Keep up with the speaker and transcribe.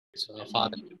So our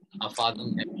Father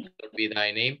in heaven, hallowed be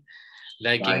thy name.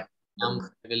 Thy kingdom come,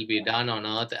 thy will be done on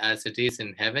earth as it is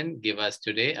in heaven. Give us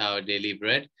today our daily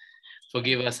bread.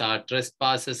 Forgive us our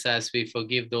trespasses as we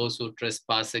forgive those who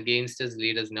trespass against us.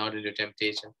 Lead us not into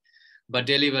temptation, but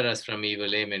deliver us from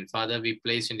evil. Amen. Father, we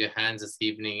place in your hands this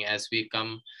evening as we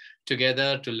come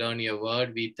together to learn your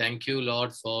word. We thank you,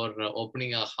 Lord, for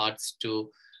opening our hearts to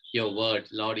your word.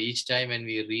 Lord, each time when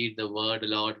we read the word,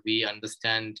 Lord, we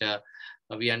understand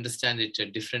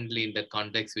it differently in the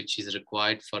context which is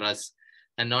required for us.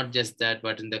 And not just that,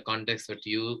 but in the context that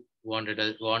you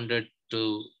wanted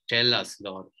to tell us,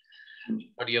 Lord.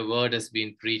 But your word has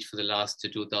been preached for the last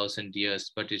 2,000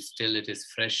 years, but it is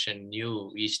fresh and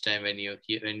new each time when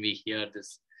we hear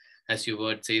this. As your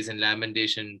word says in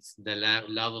Lamentations, the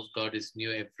love of God is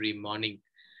new every morning.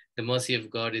 The mercy of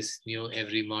God is new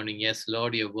every morning. Yes,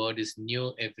 Lord, your word is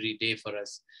new every day for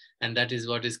us. And that is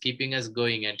what is keeping us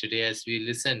going. And today, as we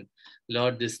listen,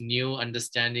 Lord, this new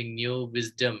understanding, new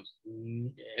wisdom,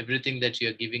 everything that you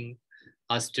are giving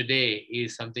us today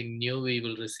is something new we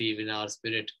will receive in our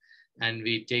spirit. And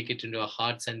we take it into our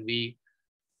hearts, and we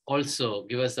also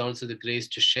give us also the grace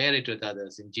to share it with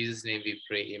others. In Jesus' name we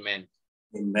pray. Amen.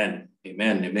 Amen.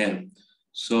 Amen. Amen.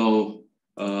 So,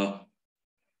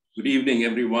 good evening,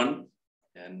 everyone.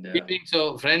 And Good evening.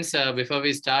 So, friends, before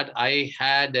we start, I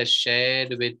had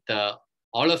shared with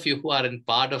all of you who are in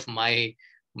part of my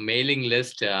mailing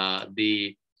list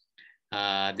the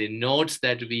notes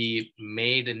that we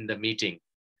made in the meeting,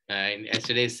 in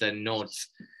yesterday's notes.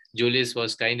 Julius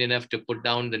was kind enough to put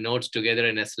down the notes together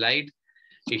in a slide.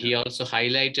 He also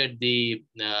highlighted the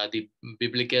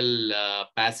biblical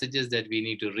passages that we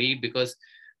need to read, because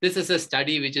this is a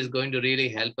study which is going to really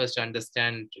help us to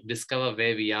understand, discover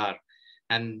where we are.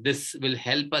 And this will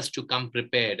help us to come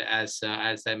prepared. As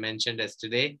I mentioned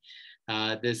yesterday,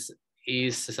 this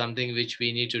is something which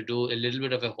we need to do a little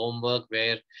bit of a homework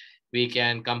where we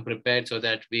can come prepared so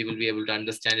that we will be able to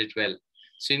understand it well.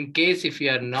 So in case if you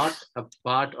are not a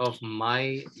part of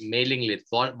my mailing list,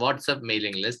 WhatsApp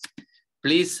mailing list,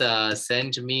 please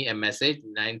send me a message.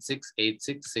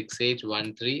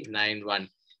 9686681391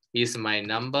 is my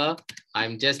number.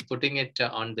 I'm just putting it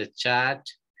on the chat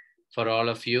for all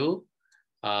of you.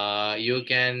 You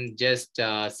can just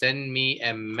send me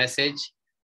a message,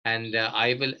 and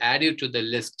I will add you to the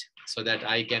list so that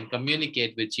I can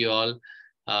communicate with you all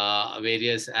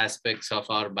various aspects of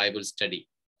our Bible study.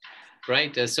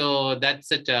 Right. So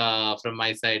that's it from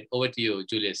my side. Over to you,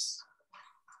 Julius.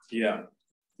 Yeah.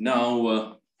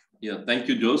 Now, thank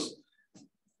you, Jose.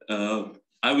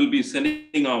 I will be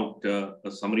sending out a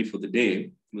summary for the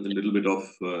day with a little bit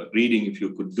of reading. If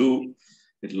you could do,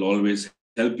 it will always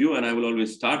help you. And I will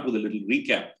always start with a little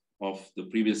recap of the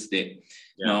previous day.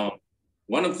 Yeah. Now,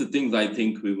 one of the things I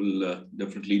think we will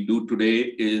definitely do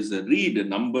today is read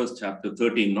Numbers chapter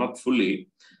 13, not fully.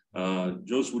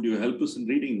 Jose, would you help us in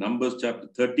reading Numbers chapter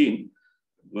 13,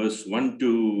 verse 1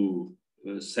 to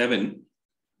 7?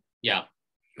 Yeah.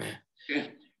 Okay.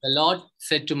 The Lord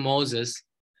said to Moses,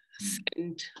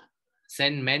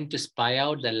 send men to spy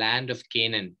out the land of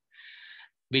Canaan,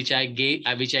 which I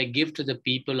give to the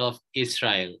people of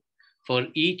Israel. For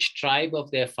each tribe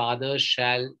of their fathers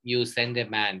shall you send a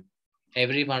man,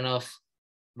 everyone a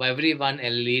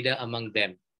leader among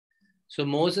them. So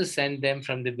Moses sent them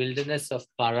from the wilderness of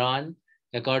Paran,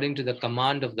 according to the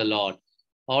command of the Lord,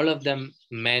 all of them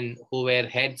men who were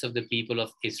heads of the people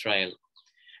of Israel.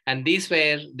 And these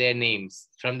were their names: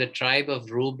 from the tribe of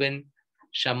Reuben,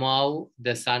 Shammua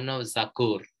the son of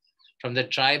Zakur; from the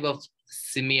tribe of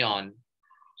Simeon,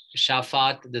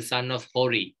 Shaphat the son of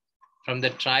Hori; from the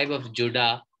tribe of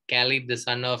Judah, Caleb the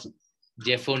son of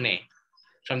Jephunneh;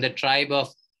 from the tribe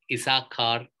of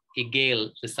Issachar,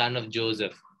 Igal the son of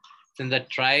Joseph; from the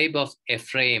tribe of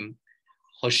Ephraim,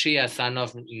 Hoshea son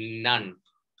of Nun.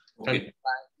 Okay,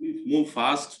 please move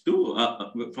fast to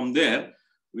from there.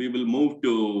 We will move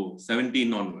to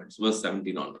 17 onwards, verse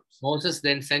 17 onwards. Moses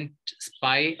then sent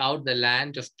spy out the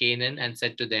land of Canaan and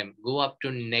said to them, go up to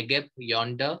Negeb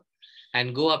yonder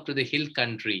and go up to the hill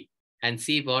country and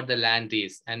see what the land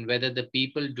is, and whether the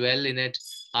people dwell in it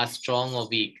are strong or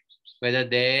weak, whether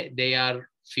they are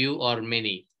few or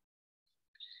many,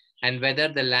 and whether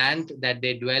the land that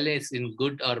they dwell is in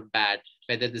good or bad,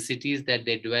 whether the cities that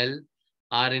they dwell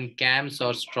are in camps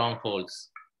or strongholds,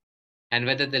 and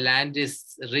whether the land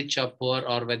is rich or poor,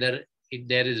 or whether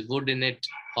there is wood in it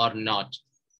or not.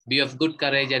 Be of good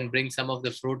courage and bring some of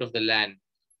the fruit of the land.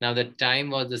 Now the time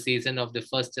was the season of the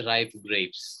first ripe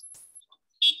grapes.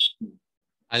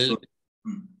 Please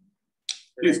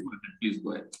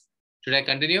go ahead. Should I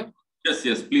continue?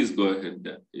 Yes, please go ahead.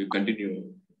 You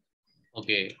continue.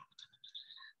 Okay.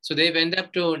 So they went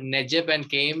up to Negeb and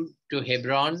came to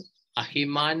Hebron.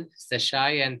 Ahiman,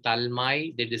 Seshai, and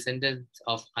Talmai, the descendants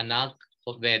of Anak,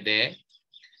 were there.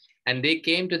 And they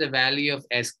came to the valley of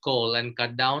Eshcol and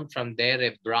cut down from there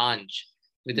a branch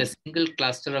with a single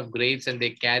cluster of grapes, and they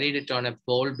carried it on a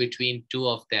pole between two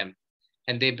of them.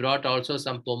 And they brought also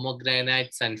some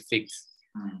pomegranates and figs.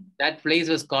 That place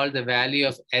was called the valley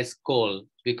of Eshcol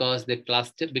because of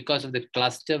the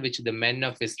cluster which the men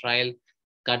of Israel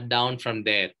cut down from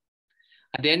there.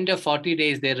 At the end of 40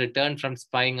 days, they returned from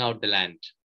spying out the land.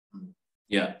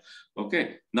 Yeah.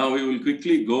 Okay. Now we will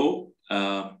quickly go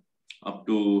up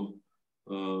to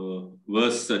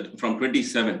verse from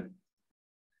 27.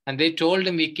 And they told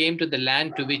him, we came to the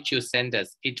land to which you sent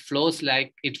us. It flows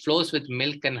with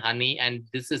milk and honey, and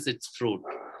this is its fruit.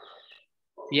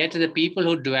 Yet the people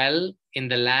who dwell in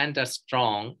the land are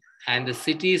strong, and the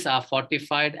cities are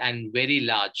fortified and very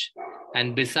large.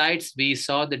 And besides, we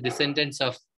saw the descendants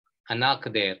of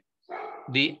Anak there.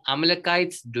 The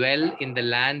Amalekites dwell in the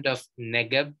land of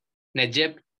Negeb,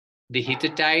 the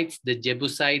Hittites, the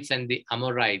Jebusites, and the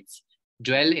Amorites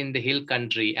dwell in the hill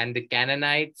country, and the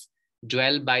Canaanites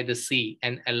dwell by the sea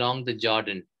and along the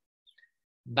Jordan.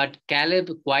 But Caleb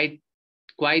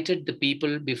quieted the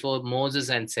people before Moses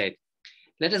and said,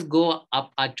 let us go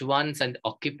up at once and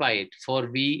occupy it, for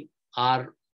we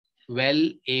are well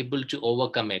able to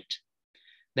overcome it.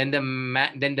 Then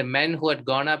the men who had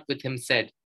gone up with him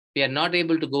said, we are not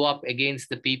able to go up against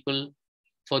the people,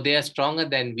 for they are stronger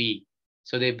than we.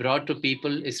 So they brought to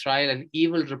people Israel an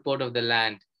evil report of the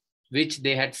land, which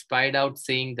they had spied out,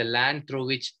 saying, the land through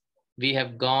which we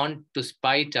have gone to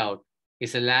spy it out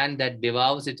is a land that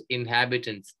devours its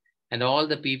inhabitants, and all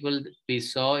the people we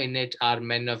saw in it are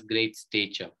men of great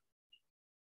stature.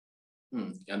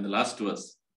 And the last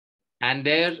verse. And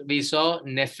there we saw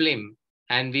Nephilim,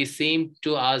 and we seemed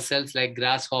to ourselves like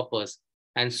grasshoppers,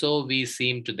 and so we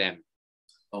seemed to them.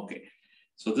 Okay.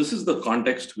 So this is the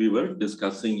context we were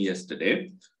discussing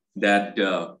yesterday, that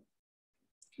the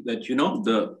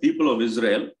people of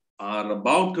Israel are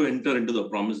about to enter into the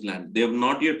promised land. They have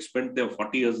not yet spent their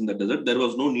 40 years in the desert. There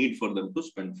was no need for them to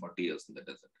spend 40 years in the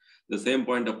desert. The same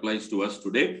point applies to us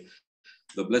today.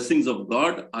 The blessings of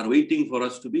God are waiting for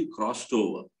us to be crossed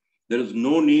over. There is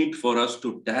no need for us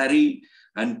to tarry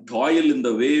and toil in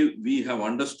the way we have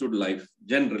understood life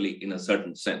generally, in a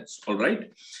certain sense. All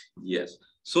right? Yes.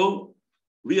 So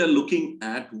we are looking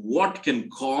at what can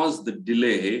cause the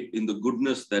delay in the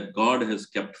goodness that God has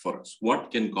kept for us. What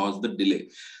can cause the delay?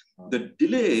 The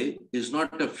delay is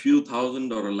not a few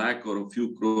thousand or a lakh or a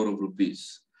few crore of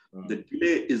rupees. The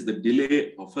delay is the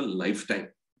delay of a lifetime.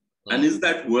 And is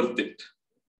that worth it?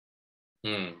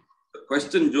 The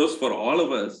question, Jose, for all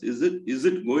of us, is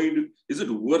it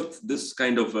worth this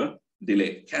kind of a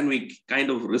delay? Can we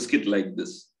kind of risk it like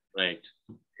this? Right.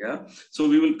 Yeah. So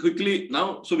we will quickly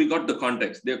now. So we got the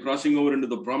context. They're crossing over into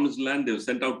the promised land. They've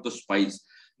sent out the spies.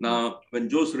 Now, when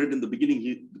Jose read in the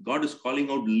beginning, God is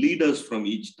calling out leaders from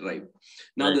each tribe.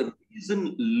 Now, right. The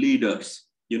reason leaders,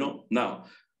 now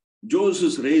Jose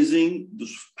is raising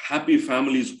this happy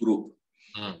families group.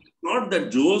 Not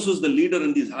that Jose is the leader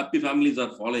and these happy families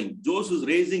are following. Jose is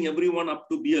raising everyone up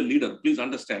to be a leader. Please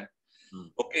understand.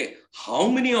 Okay. How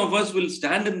many of us will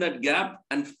stand in that gap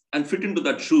and fit into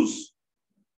that shoes?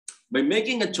 By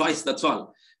making a choice, that's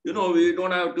all. We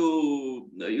don't have to,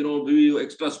 be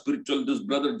extra spiritual. This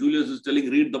brother Julius is telling,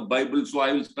 read the Bible, so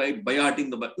I will start by hearting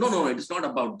the Bible. No, it's not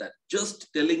about that.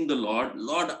 Just telling the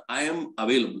Lord, I am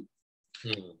available.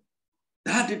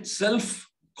 That itself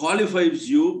qualifies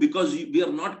you, because we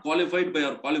are not qualified by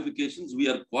our qualifications. We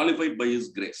are qualified by His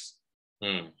grace.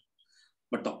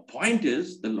 But the point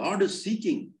is, the Lord is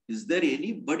seeking, is there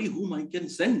anybody whom I can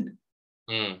send?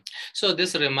 So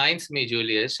this reminds me,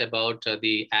 Julius, about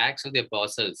the Acts of the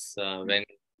Apostles when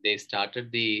they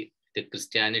started the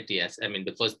Christianity,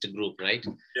 the first group, right?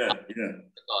 Yeah.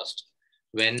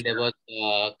 When there was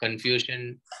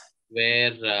confusion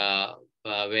where the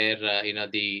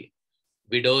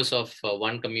widows of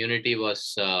one community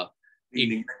was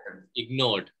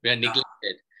ignored, were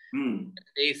neglected.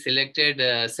 They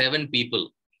selected 7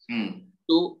 people.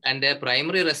 And their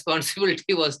primary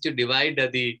responsibility was to divide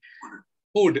the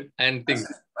food and things.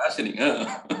 Fascinating.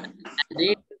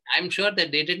 I'm sure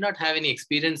that they did not have any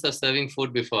experience of serving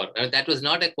food before. That was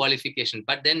not a qualification.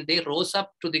 But then they rose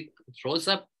up to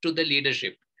the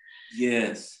leadership.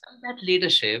 Yes.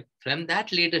 From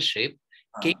that leadership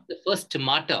came the first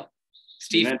martyr,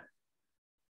 Stephen.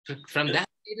 From that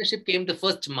leadership came the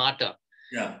first martyr.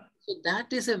 Yeah. So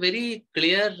that is a very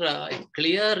clear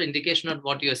indication of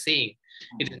what you're saying.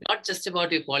 It is not just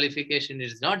about your qualification.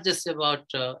 It is not just about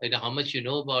how much you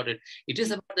know about it. It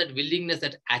is about that willingness,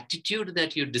 that attitude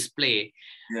that you display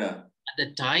Yeah. at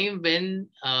the time when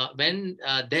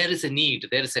there is a need,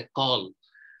 there is a call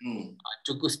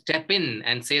to go step in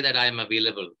and say that I am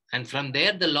available. And from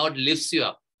there, the Lord lifts you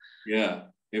up. Yeah.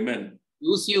 Amen.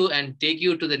 Use you and take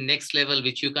you to the next level,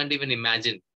 which you can't even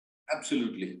imagine.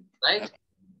 Absolutely. Right?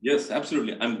 Yes,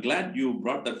 absolutely. I'm glad you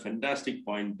brought that fantastic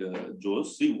point, Joe.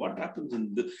 See what happens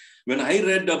when I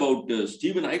read about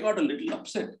Stephen, I got a little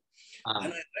upset.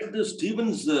 And I read the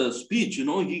Stephen's speech,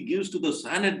 he gives to the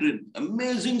Sanhedrin,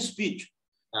 amazing speech.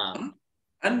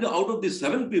 And out of the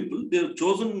 7 people, they've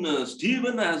chosen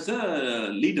Stephen as a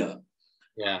leader.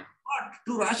 Yeah. But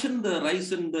to ration the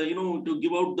rice and, to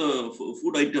give out the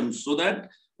food items so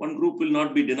that one group will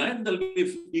not be denied, there'll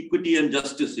be equity and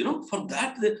justice, for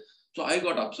that. So I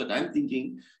got upset. I'm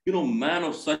thinking, man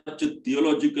of such a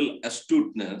theological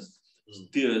astuteness,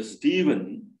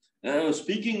 Stephen,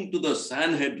 speaking to the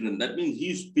Sanhedrin, that means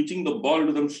he's pitching the ball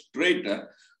to them straight.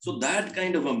 So that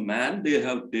kind of a man they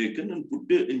have taken and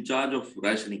put in charge of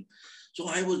rationing. So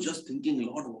I was just thinking,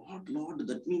 Lord, what, Lord?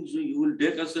 That means you will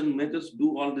take us and make us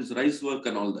do all this rice work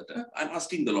and all that. I'm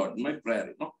asking the Lord in my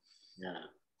prayer, Yeah.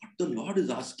 But the Lord is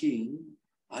asking,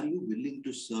 are you willing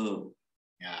to serve?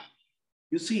 Yeah.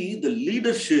 You see, the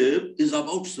leadership is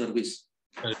about service.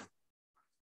 Correct.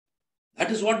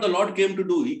 That is what the Lord came to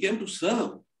do. He came to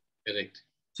serve. Correct.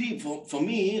 See, for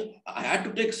me, I had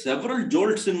to take several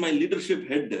jolts in my leadership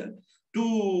head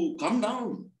to come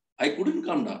down. I couldn't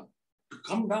come down. To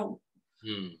come down.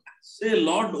 Say,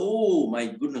 Lord, oh my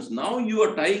goodness, now you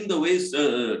are tying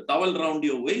the towel around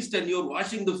your waist and you're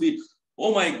washing the feet.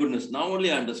 Oh my goodness, now only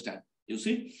I understand. You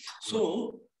see?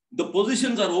 So the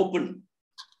positions are open.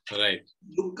 Right.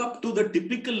 Look up to the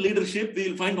typical leadership, we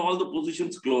will find all the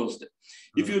positions closed.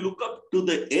 If you look up to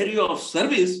the area of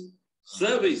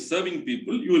serving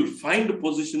people, you will find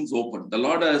positions open. The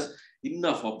Lord has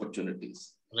enough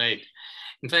opportunities. Right.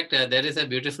 In fact, there is a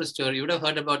beautiful story. You would have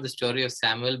heard about the story of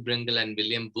Samuel Bringle and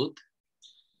William Booth.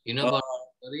 You know about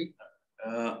the story?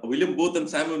 William Booth and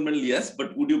Samuel Bringle, yes,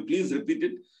 but would you please repeat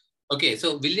it? Okay,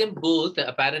 so William Booth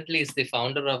apparently is the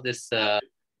founder of this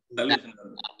Salvation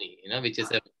Army, which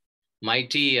is a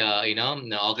mighty,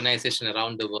 organization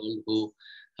around the world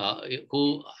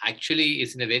who actually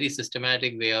is in a very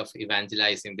systematic way of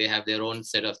evangelizing. They have their own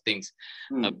set of things.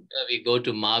 We go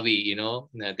to Maui,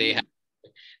 they have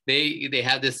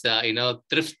this,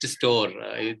 thrift store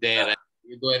there.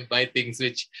 You go and buy things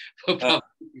which probably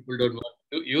people don't want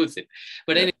to use it.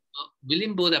 But anyway,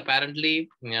 William Booth apparently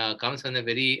comes from a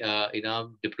very,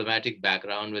 diplomatic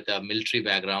background with a military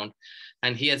background,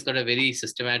 and he has got a very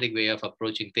systematic way of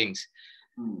approaching things.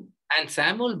 And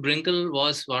Samuel Bringle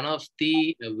was one of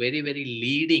the very, very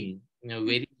leading,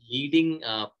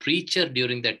 preacher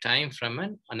during that time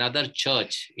from another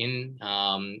church in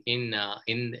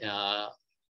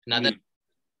another.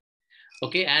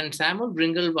 Okay, and Samuel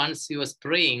Bringle, once he was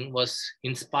praying, was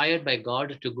inspired by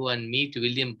God to go and meet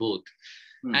William Booth.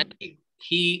 And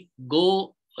he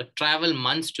travel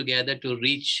months together to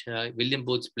reach William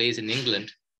Booth's place in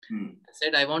England.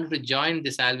 Said, I wanted to join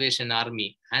the Salvation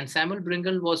Army. And Samuel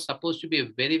Bringle was supposed to be a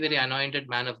very, very anointed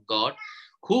man of God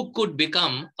who could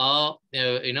become a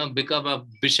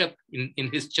bishop in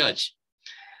his church.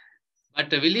 But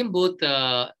William Booth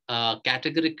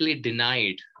categorically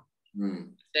denied.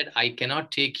 Said, I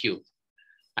cannot take you.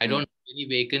 I don't have any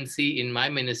vacancy in my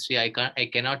ministry. I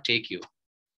cannot take you.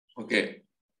 Okay.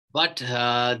 But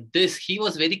he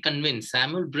was very convinced.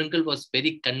 Samuel Bringle was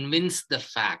very convinced the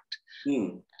fact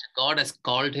God has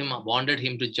called him, wanted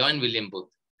him to join William Booth.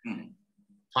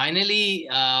 Finally,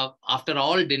 after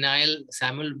all denial,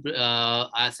 Samuel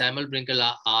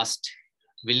Bringle asked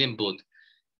William Booth,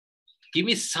 give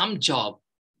me some job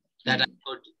that I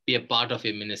could be a part of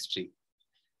your ministry.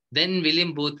 Then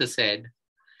William Booth said,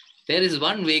 there is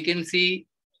one vacancy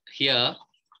here,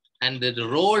 and the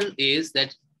role is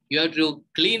that you have to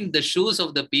clean the shoes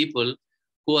of the people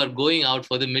who are going out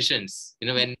for the missions.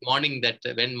 When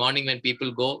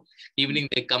people go, evening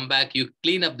they come back, you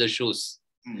clean up the shoes.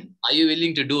 Are you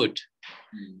willing to do it?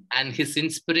 And his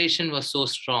inspiration was so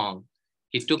strong,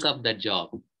 he took up that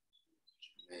job.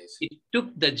 He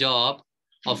took the job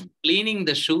of cleaning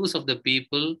the shoes of the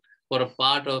people for a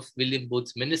part of William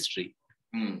Booth's ministry.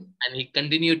 And he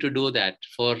continued to do that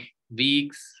for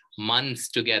weeks, months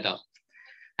together.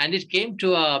 And it came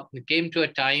to a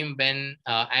time when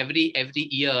every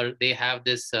year they have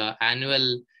this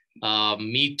annual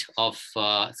meet of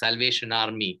Salvation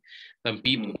Army, when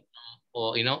people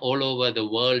all over the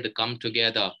world come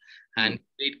together, and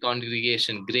great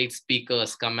congregation, great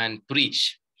speakers come and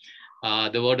preach.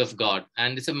 the word of God.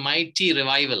 And it's a mighty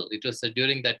revival. It was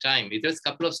during that time. It was a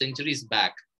couple of centuries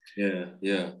back.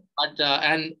 Yeah. But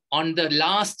and on the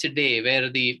last day where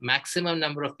the maximum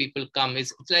number of people come,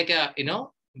 it's like a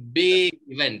big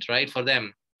event, right, for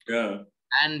them. Yeah.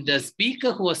 And the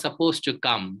speaker who was supposed to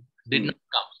come did not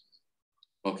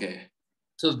come. Okay.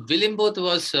 So William Booth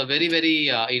was very, very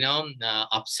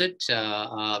upset.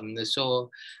 So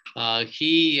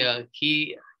he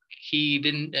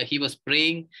didn't. He was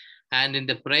praying, and in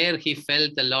the prayer he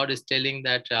felt the Lord is telling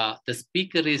that the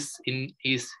speaker is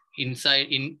inside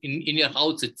in your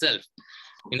house itself.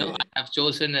 Okay. I have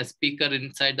chosen a speaker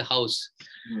inside the house.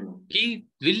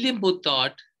 William Booth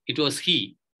thought it was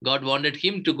he. God wanted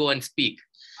him to go and speak.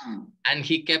 And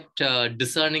he kept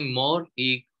discerning more.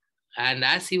 And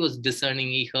as he was discerning,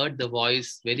 he heard the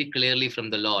voice very clearly from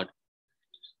the Lord.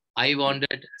 I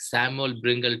wanted Samuel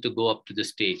Bringle to go up to the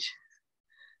stage.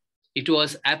 It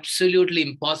was absolutely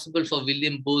impossible for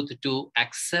William Booth to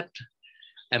accept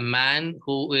a man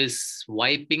who is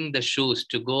wiping the shoes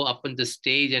to go up on the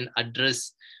stage and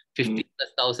address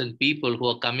 50,000 people who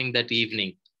are coming that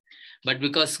evening. But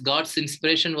because God's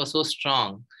inspiration was so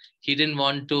strong, he didn't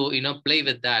want to, play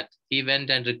with that. He went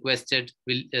and requested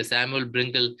Samuel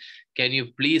Bringle, can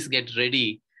you please get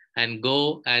ready and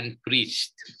go and preach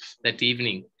that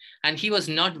evening? And he was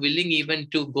not willing even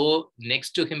to go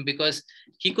next to him because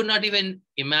he could not even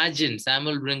imagine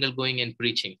Samuel Bringle going and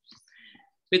preaching.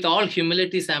 With all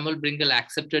humility, Samuel Bringle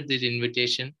accepted this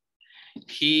invitation.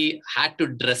 He had to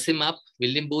dress him up.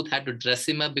 William Booth had to dress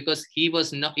him up because he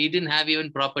didn't have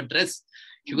even proper dress.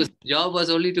 His job was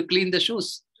only to clean the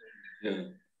shoes. Yeah.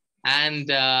 And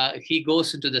he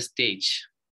goes into the stage.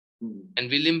 And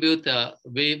William Booth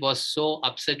was so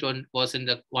upset, was in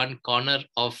the one corner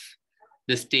of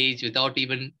the stage without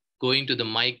even going to the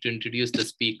mic to introduce the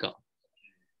speaker.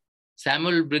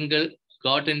 Samuel Bringle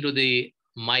got into the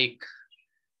mic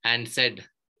and said,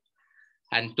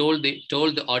 and told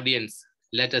the audience,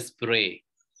 let us pray.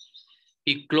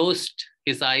 He closed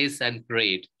his eyes and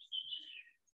prayed.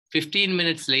 15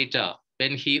 minutes later,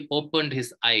 when he opened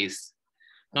his eyes,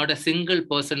 not a single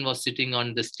person was sitting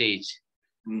on the stage.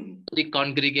 The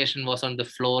congregation was on the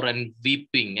floor and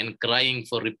weeping and crying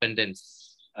for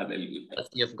repentance. Hallelujah.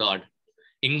 Mercy of God,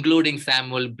 including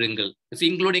Samuel Bringle,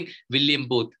 including William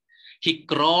Booth. He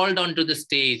crawled onto the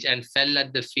stage and fell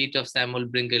at the feet of Samuel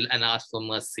Bringle and asked for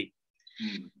mercy.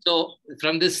 So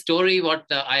from this story, what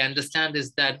I understand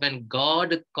is that when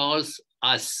God calls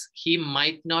us, he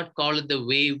might not call it the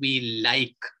way we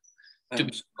like to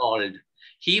be called.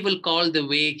 He will call the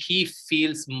way he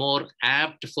feels more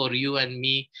apt for you and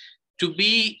me to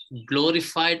be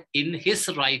glorified in his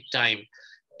right time,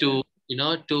 to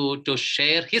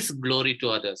share his glory to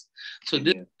others. So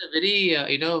this is a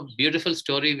very beautiful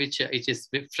story which is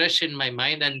fresh in my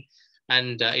mind,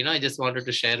 and I just wanted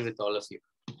to share with all of you.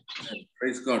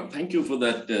 Praise God. Thank you for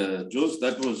that, Jose.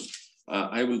 That was,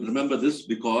 I will remember this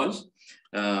because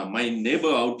my neighbor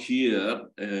out here,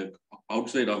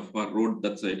 outside of our road,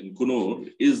 that side in Kunur,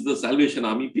 is the Salvation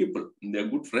Army people. They're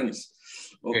good friends.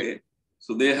 Okay.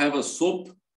 So they have a soup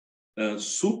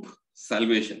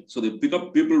salvation. So they pick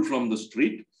up people from the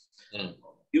street,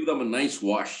 give them a nice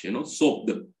wash, soap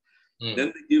them.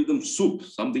 Then they give them soup,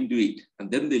 something to eat,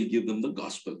 and then they'll give them the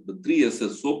gospel. The 3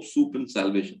 S's, soap, soup, and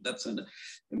salvation. That's an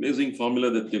amazing formula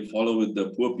that they follow with the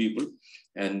poor people.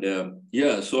 And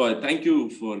so I thank you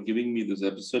for giving me this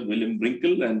episode, William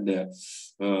Bringle and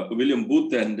William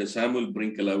Booth and Samuel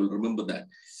Bringle. I will remember that.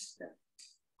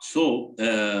 So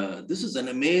this is an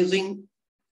amazing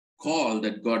call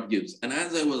that God gives. And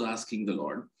as I was asking the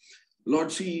Lord,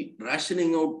 see,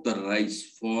 rationing out the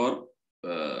rice for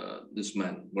this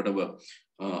man, whatever,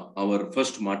 our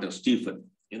first martyr, Stephen,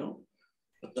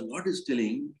 but the Lord is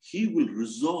telling he will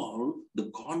resolve the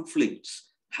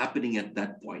conflicts happening at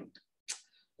that point.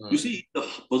 You see, the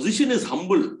position is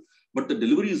humble, but the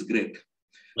delivery is great.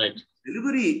 Right.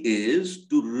 Delivery is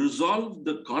to resolve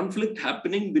the conflict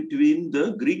happening between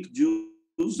the Greek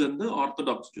Jews and the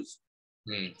Orthodox Jews.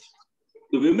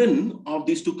 The women of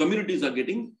these two communities are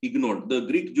getting ignored. The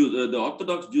Greek Jews, the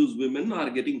Orthodox Jews women are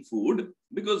getting food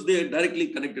because they are directly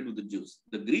connected with the Jews.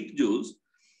 The Greek Jews,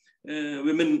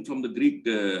 women from the Greek,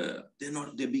 they're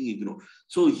being ignored.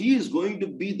 So he is going to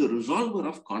be the resolver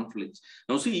of conflicts.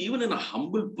 Now see, even in a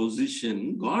humble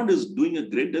position, God is doing a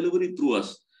great delivery through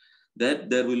us, that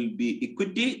there will be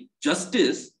equity,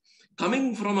 justice,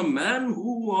 coming from a man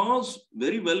who was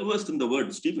very well versed in the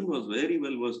word. Stephen was very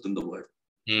well versed in the word.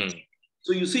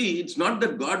 So you see, it's not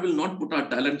that God will not put our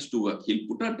talents to work. He'll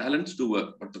put our talents to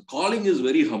work, but the calling is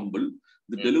very humble.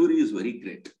 The delivery is very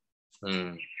great.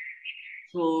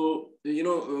 So,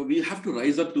 we have to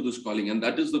rise up to this calling, and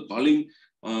that is the calling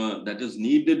that is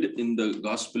needed in the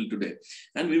gospel today.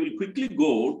 And we will quickly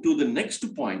go to the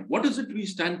next point. What is it we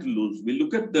stand to lose? We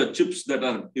look at the chips that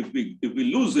are, if we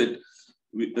lose it,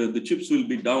 the chips will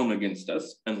be down against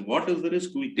us. And what is the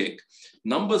risk we take?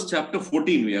 Numbers chapter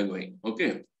 14, we are going.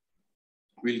 Okay.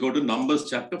 We'll go to Numbers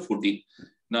chapter 14.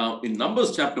 Now, in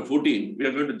Numbers chapter 14, we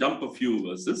are going to jump a few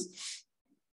verses.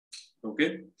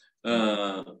 Okay.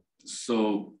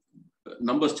 So,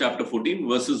 Numbers chapter 14,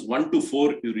 verses 1 to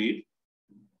 4, you read.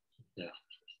 Yeah.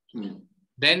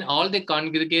 Then all the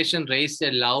congregation raised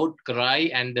a loud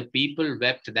cry, and the people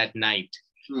wept that night.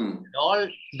 All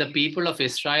the people of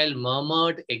Israel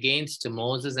murmured against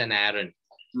Moses and Aaron.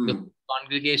 The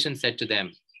congregation said to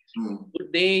them,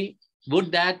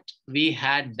 would that we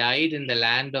had died in the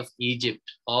land of Egypt,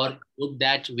 or would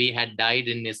that we had died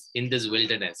in this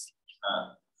wilderness?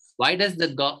 Why does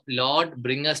the Lord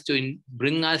bring us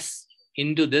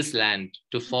into this land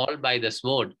to fall by the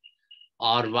sword?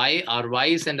 Or why our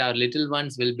wives and our little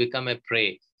ones will become a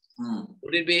prey?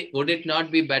 Would it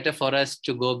not be better for us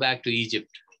to go back to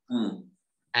Egypt?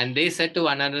 And they said to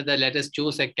one another, let us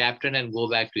choose a captain and go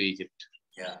back to Egypt.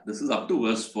 Yeah, this is up to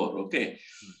verse 4. Okay.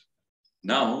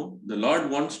 Now, the Lord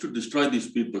wants to destroy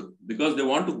these people because they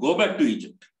want to go back to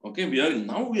Egypt. Okay, we are going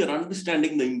to understand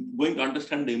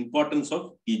the importance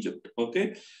of Egypt.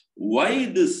 Okay, why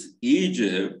this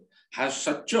Egypt has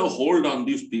such a hold on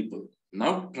these people.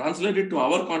 Now, translated to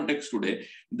our context today,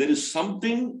 there is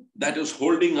something that is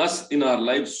holding us in our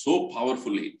lives so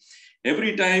powerfully.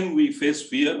 Every time we face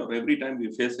fear, or every time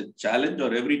we face a challenge,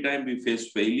 or every time we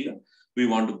face failure, we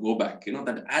want to go back.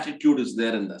 That attitude is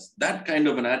there in us. That kind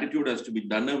of an attitude has to be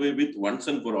done away with once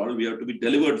and for all. We have to be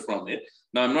delivered from it.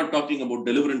 Now, I'm not talking about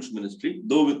deliverance ministry,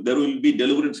 though there will be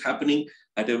deliverance happening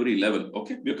at every level.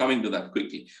 Okay, we're coming to that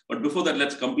quickly. But before that,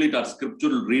 let's complete our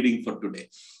scriptural reading for today.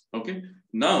 Okay,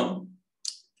 now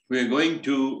we're going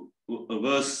to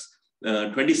verse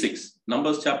 26,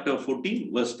 Numbers chapter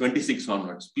 14, verse 26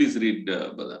 onwards. Please read,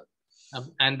 brother.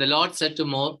 And the Lord said to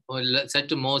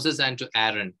Moses and to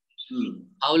Aaron,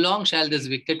 how long shall this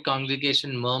wicked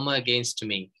congregation murmur against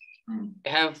me? I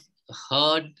have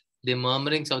heard the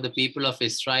murmurings of the people of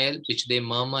Israel, which they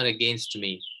murmur against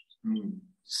me.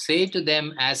 Say to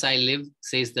them, as I live,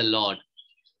 says the Lord,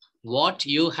 what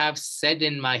you have said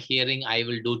in my hearing, I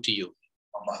will do to you.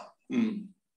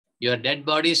 Your dead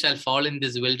bodies shall fall in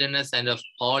this wilderness, and of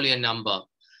all your number,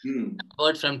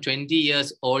 upward from 20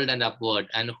 years old and upward,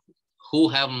 and who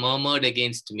have murmured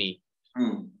against me.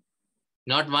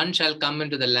 Not one shall come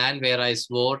into the land where I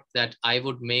swore that I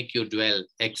would make you dwell,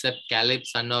 except Caleb,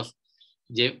 son of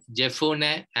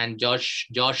Jephunneh, and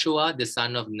Joshua, the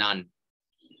son of Nun.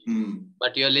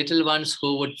 But your little ones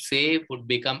who would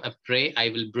become a prey, I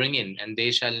will bring in, and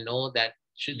they shall know the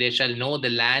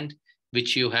land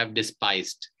which you have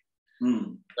despised.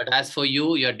 But as for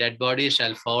you, your dead bodies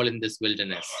shall fall in this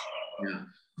wilderness. Yeah.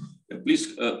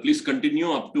 Please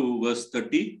continue up to verse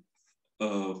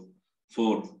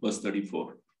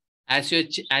 34.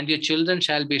 And your children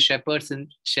shall be shepherds in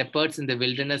the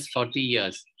wilderness 40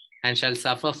 years, and shall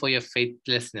suffer for your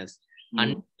faithlessness,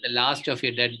 until the last of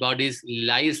your dead bodies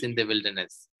lies in the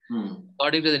wilderness.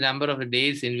 According to the number of the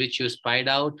days in which you spied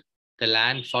out the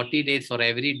land, 40 days for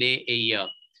every day a year.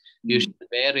 You shall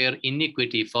bear your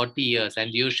iniquity 40 years,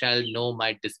 and you shall know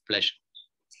my displeasure.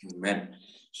 Amen.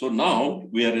 So now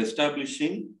we are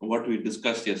establishing what we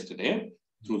discussed yesterday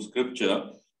through scripture,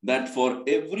 that for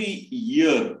every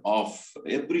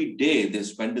day they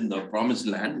spend in the promised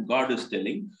land, God is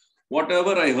telling,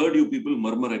 whatever I heard you people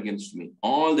murmur against me,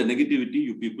 all the negativity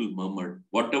you people murmured,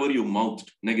 whatever you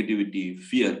mouthed, negativity,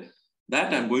 fear,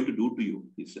 that I'm going to do to you,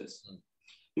 he says.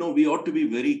 We ought to be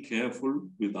very careful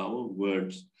with our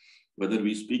words, whether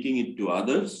we're speaking it to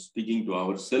others, speaking to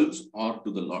ourselves, or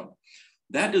to the Lord.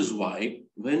 That is why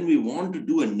when we want to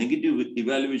do a negative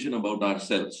evaluation about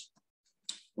ourselves,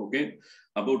 the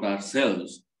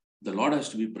Lord has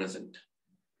to be present.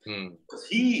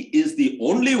 He is the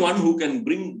only one who can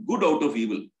bring good out of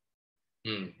evil.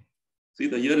 See,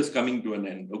 the year is coming to an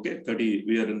end. Okay,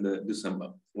 we are in the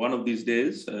December. One of these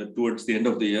days, towards the end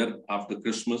of the year, after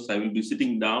Christmas, I will be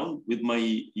sitting down with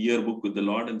my yearbook with the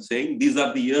Lord and saying, these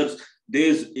are the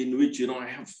days in which, I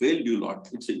have failed you, Lord.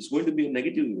 It's going to be a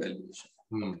negative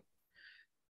evaluation.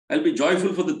 I'll be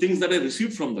joyful for the things that I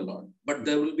received from the Lord. But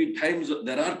there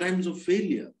are times of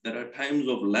failure. There are times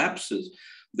of lapses.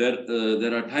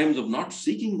 There are times of not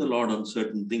seeking the Lord on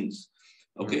certain things.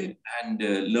 Okay, and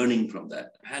learning from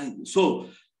that. And so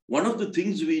one of the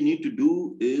things we need to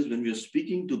do is, when we are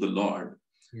speaking to the Lord,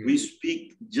 We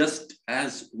speak just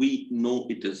as we know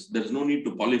it is. There's no need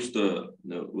to polish the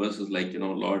verses like,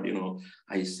 Lord,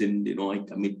 I sinned, I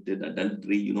committed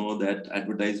adultery, that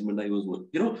advertisement I was,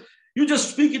 you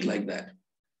just speak it like that.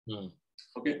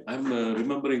 Okay, I'm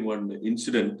remembering one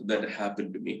incident that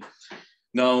happened to me.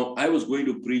 Now, I was going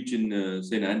to preach in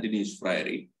St. Anthony's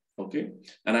Friary, okay?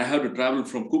 And I have to travel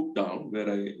from Cooktown, where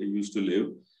I used to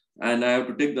live, and I have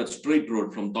to take that straight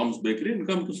road from Tom's Bakery and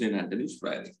come to St. Anthony's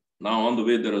Friary. Now, on the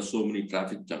way, there are so many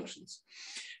traffic junctions.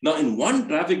 Now, in one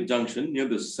traffic junction near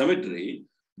the cemetery,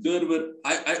 there were,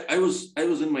 I was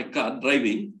in my car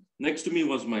driving. Next to me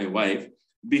was my wife.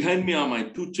 Behind me are my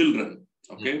two children,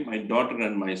 okay? My daughter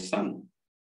and my son.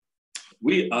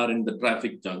 We are in the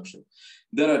traffic junction.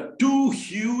 There are two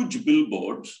huge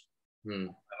billboards,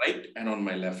 right and on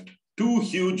my left. Two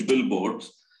huge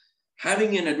billboards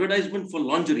having an advertisement for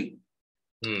lingerie.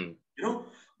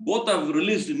 Both have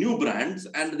released new brands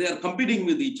and they are competing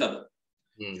with each other.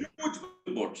 Huge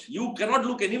billboards. You cannot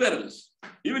look anywhere else.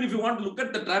 Even if you want to look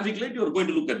at the traffic light, you are going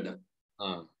to look at them.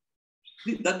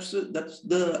 See, that's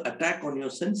the attack on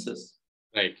your senses.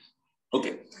 Right.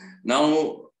 Okay.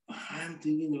 Now, I'm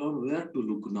thinking, Lord, where to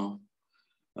look now?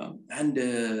 It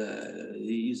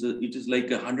is like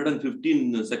a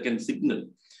 115-second signal.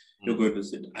 You're going to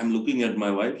sit. I'm looking at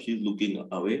my wife. She's looking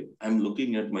away. I'm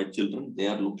looking at my children. They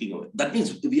are looking away. That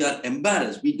means we are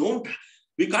embarrassed. We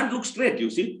can't look straight, you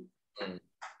see.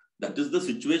 That is the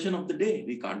situation of the day.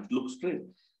 We can't look straight.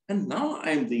 And now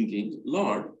I'm thinking,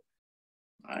 Lord,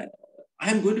 I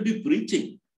am going to be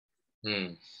preaching.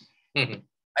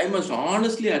 I must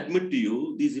honestly admit to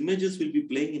you, these images will be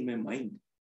playing in my mind.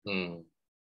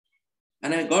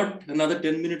 And I got another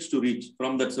 10 minutes to reach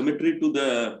from that cemetery to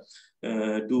the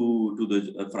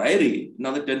friary,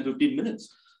 another 10-15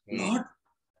 minutes. Lord,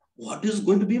 what is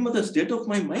going to be the state of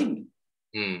my mind?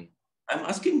 I'm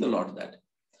asking the Lord that.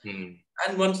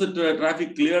 And once the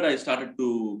traffic cleared, I started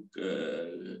to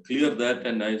clear that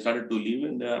and I started to leave.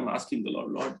 And I'm asking the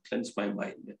Lord, cleanse my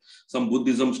mind. Some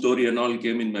Buddhism story and all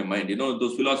came in my mind.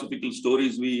 Those philosophical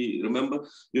stories we remember.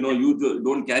 You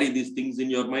don't carry these things in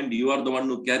your mind. You are the one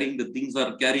who carrying, the things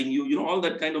are carrying you. All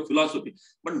that kind of philosophy.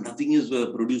 But nothing is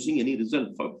producing any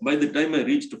result. By the time I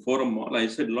reached Forum Mall, I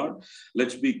said, Lord,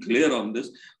 let's be clear on this.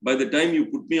 By the time you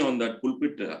put me on that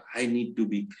pulpit, I need to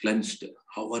be cleansed.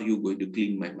 How are you going to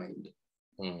clean my mind?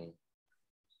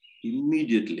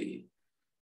 Immediately,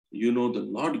 the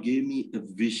Lord gave me a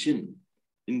vision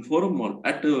in Forum Mall.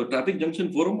 At a traffic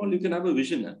junction, Forum Mall, you can have a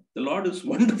vision. The Lord is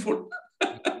wonderful.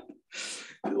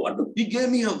 He gave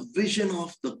me a vision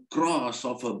of the cross,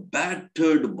 of a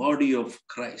battered body of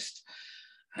Christ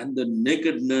and the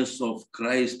nakedness of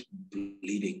Christ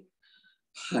bleeding.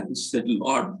 I said,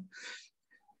 Lord,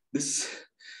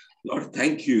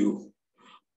 thank you.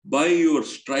 By your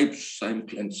stripes, I'm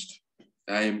cleansed.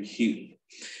 I am healed.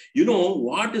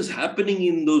 What is happening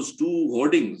in those two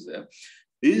hoardings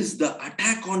is the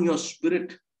attack on your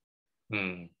spirit.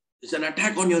 It's an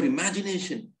attack on your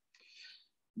imagination.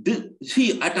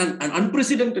 At an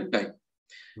unprecedented time.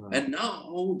 And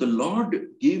now the Lord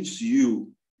gives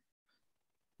you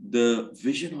the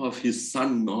vision of his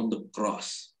son on the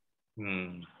cross.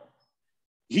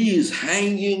 He is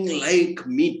hanging like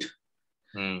meat,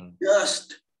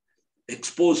 just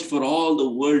exposed for all the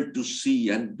world to see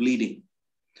and bleeding.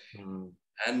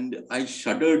 And I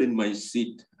shuddered in my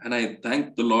seat and I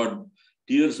thanked the Lord.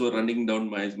 Tears were running down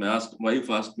my eyes. My wife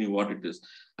asked me what it is.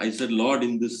 I said, Lord,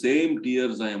 in the same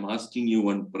tears, I am asking you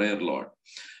one prayer, Lord.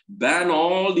 Ban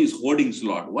all these hoardings,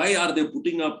 Lord. Why are they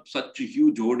putting up such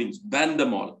huge hoardings? Ban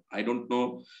them all. I don't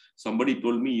know. Somebody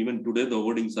told me even today the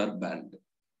hoardings are banned.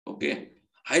 Okay.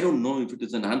 I don't know if it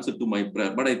is an answer to my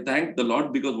prayer, but I thank the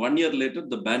Lord because 1 year later,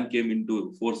 the ban came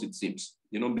into force, it seems.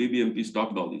 BBMP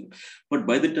stopped all these. But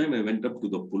by the time I went up to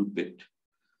the pulpit,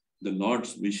 the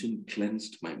Lord's vision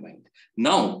cleansed my mind.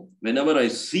 Now, whenever I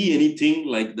see anything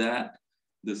like that,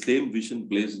 the same vision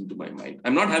plays into my mind.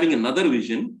 I'm not having another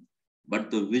vision,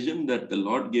 but the vision that the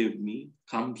Lord gave me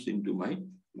comes into my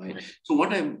mind. So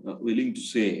what I'm willing to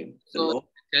say... So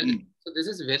this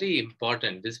is very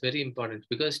important. This is very important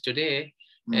because today,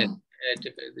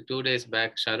 2 days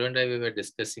back, Sharu and I, we were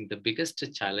discussing the biggest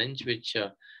challenge, which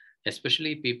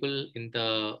especially people in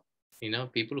the,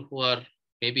 people who are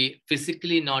maybe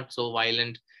physically not so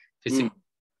violent, physically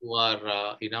who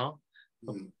are,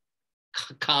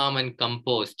 calm and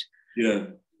composed. Yeah.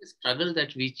 The struggle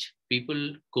that which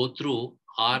people go through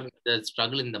are the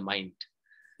struggle in the mind.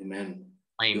 Amen.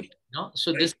 Mind.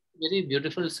 So this very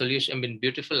beautiful solution,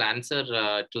 beautiful answer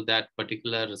to that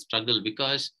particular struggle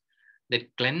because the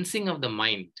cleansing of the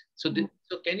mind. So,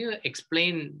 so can you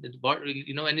explain what,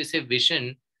 when you say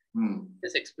vision,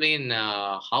 Just explain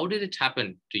how did it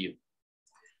happen to you?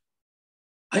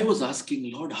 I was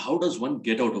asking, Lord, how does one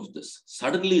get out of this?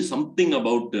 Suddenly, something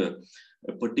about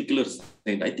a particular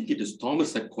saint, I think it is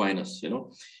Thomas Aquinas,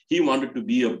 he wanted to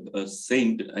be a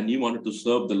saint and he wanted to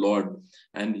serve the Lord.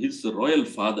 And his royal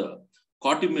father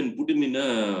caught him and put him in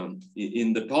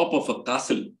the top of a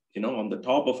castle, on the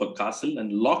top of a castle,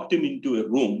 and locked him into a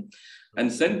room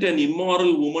and sent an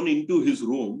immoral woman into his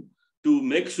room to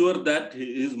make sure that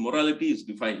his morality is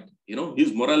defiled.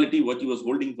 His morality, what he was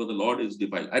holding for the Lord, is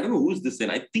defiled. I don't know who is this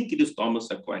saint. I think it is Thomas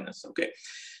Aquinas. Okay.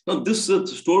 Now, this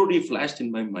story flashed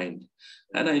in my mind.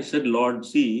 And I said, Lord,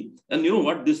 see, and you know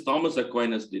what this Thomas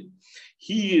Aquinas did?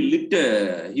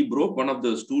 He broke one of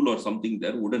the stool or something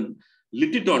there, wooden,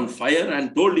 lit it on fire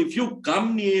and told, if you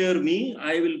come near me,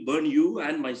 I will burn you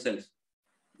and myself.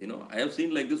 I have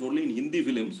seen like this only in Hindi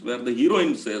films where the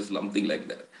heroine says something like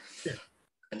that. Yeah.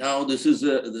 Now this is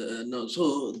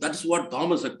so that's what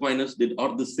Thomas Aquinas did,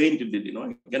 or the saint did.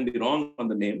 I can be wrong on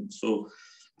the name. So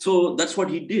that's what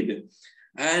he did,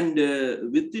 and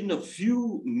within a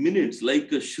few minutes,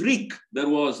 like a shriek there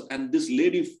was, and this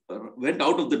lady went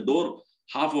out of the door.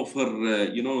 Half of her,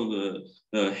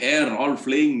 the hair all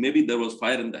flaying. Maybe there was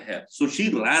fire in the hair. So she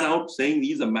ran out saying,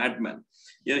 "He's a madman."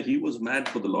 Yeah, he was mad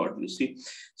for the Lord. You see.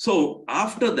 So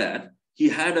after that, he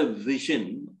had a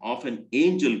vision of an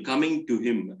angel coming to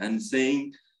him and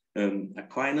saying,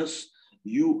 Aquinas,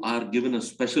 you are given a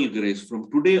special grace. From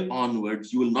today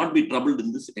onwards, you will not be troubled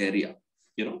in this area.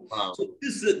 Wow. So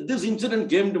this incident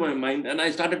came to my mind, and I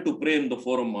started to pray in the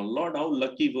forum. Lord, how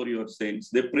lucky for your saints.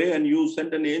 They pray and you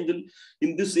send an angel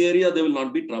in this area, they will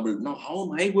not be troubled. Now, how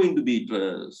am I going to be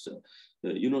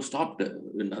stopped?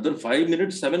 Another 5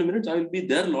 minutes, 7 minutes, I will be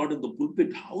there, Lord, in the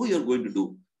pulpit. How you are going to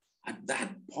do? At that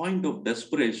point of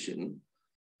desperation,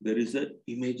 there is an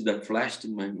image that flashed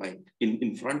in my mind.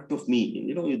 In front of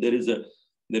me, there is a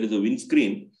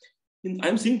windscreen.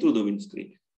 I'm seeing through the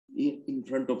windscreen. In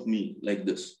front of me, like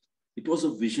this. It was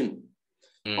a vision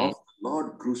of the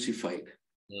Lord crucified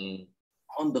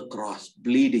on the cross,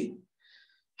 bleeding.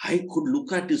 I could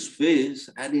look at his face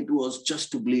and it was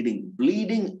just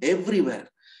bleeding everywhere.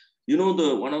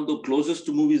 One of the closest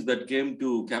movies that came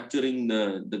to capturing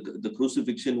the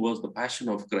crucifixion was The Passion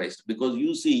of Christ, because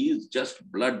you see, it's just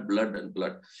blood and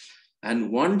blood.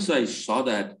 And once I saw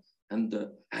that, and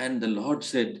the Lord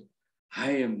said,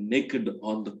 I am naked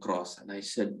on the cross. And I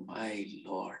said, my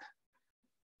Lord,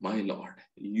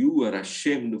 you are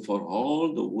ashamed for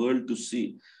all the world to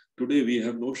see. Today we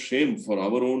have no shame for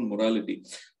our own morality,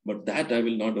 but that I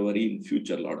will not worry in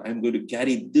future, Lord. I'm going to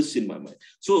carry this in my mind.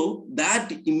 So that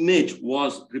image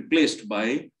was replaced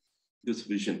by this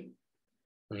vision.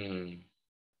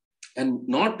 And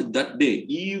not that day,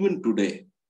 even today,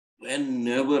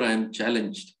 whenever I'm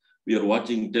challenged, we are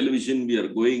watching television, we are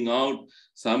going out,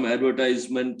 some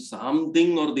advertisement,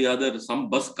 something or the other, some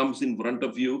bus comes in front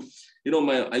of you.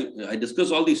 I discuss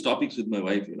all these topics with my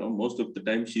wife, most of the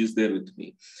time she's there with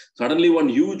me. Suddenly one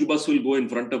huge bus will go in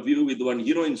front of you with one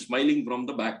heroine smiling from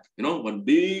the back, one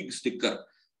big sticker.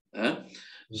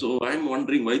 So I'm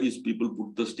wondering why these people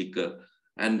put the sticker.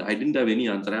 And I didn't have any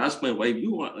answer. I asked my wife,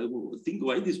 you think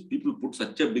why these people put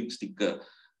such a big sticker?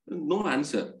 No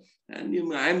answer. And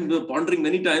I'm pondering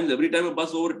many times. Every time a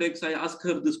bus overtakes, I ask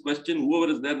her this question.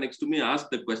 Whoever is there next to me, ask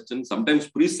the question. Sometimes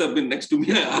priests have been next to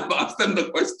me. I ask them the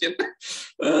question.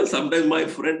 Sometimes my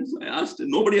friends, I asked.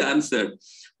 Nobody answered.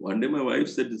 One day my wife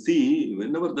said, see,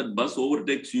 whenever that bus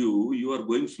overtakes you, you are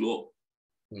going slow.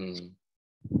 Then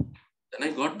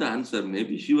I got the answer.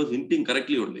 Maybe she was hinting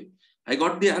correctly only. I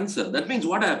got the answer. That means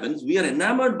what happens? We are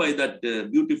enamored by that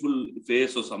beautiful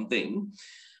face or something.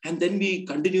 And then we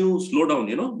continue slow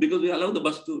down, because we allow the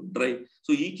bus to drive.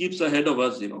 So he keeps ahead of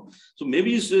us, So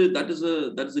maybe that is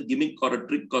a gimmick or a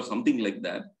trick or something like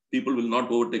that. People will not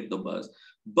overtake the bus,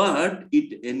 but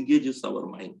it engages our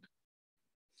mind.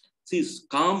 See,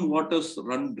 calm waters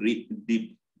run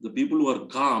deep. The people who are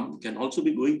calm can also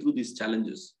be going through these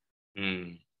challenges.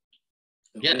 Okay.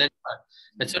 Yeah,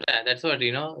 that's what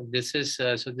This is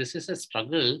this is a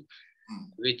struggle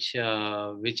which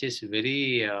is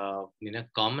very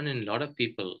common in a lot of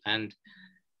people, and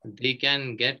they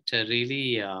can get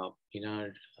really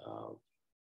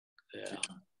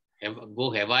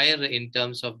go haywire in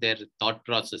terms of their thought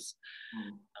process,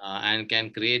 and can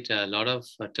create a lot of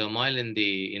turmoil in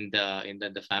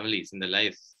the families, in the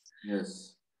life.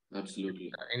 Yes,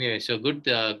 absolutely. Anyway, so good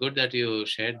that you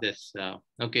shared this.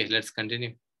 Okay, let's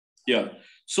continue. Yeah.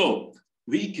 So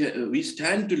we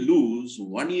stand to lose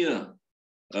 1 year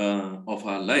of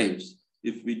our lives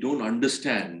if we don't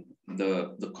understand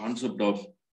the concept of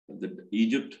the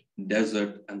Egypt,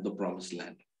 desert, and the promised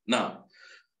land. Now,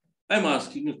 I'm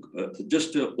asking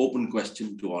just an open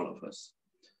question to all of us.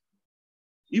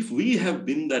 If we have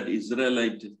been that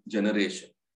Israelite generation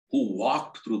who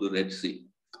walked through the Red Sea,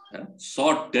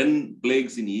 saw 10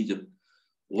 plagues in Egypt,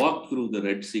 walked through the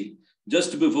Red Sea,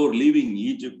 just before leaving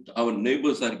Egypt, our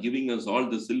neighbors are giving us all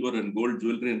the silver and gold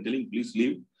jewelry and telling, please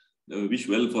leave, wish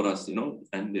well for us,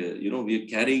 and, we are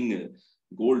carrying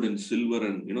gold and silver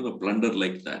and, the plunder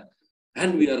like that.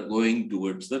 And we are going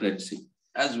towards the Red Sea.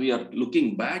 As we are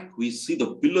looking back, we see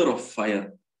the pillar of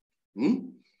fire.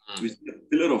 We see a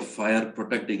pillar of fire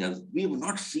protecting us. We have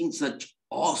not seen such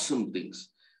awesome things.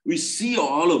 We see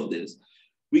all of this.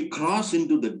 We cross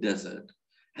into the desert.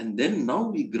 And then now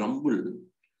we grumble.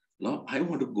 Now, I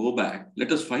want to go back.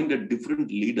 Let us find a different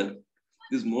leader.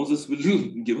 This Moses will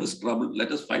give us trouble.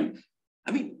 Let us find.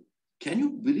 I mean, can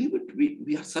you believe it?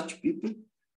 We are such people.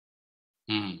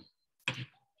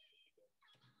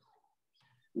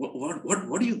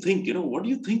 What do you think? What do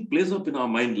you think plays up in our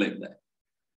mind like that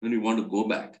when we want to go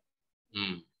back?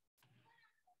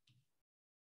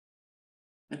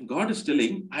 And God is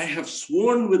telling, I have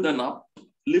sworn with an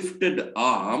uplifted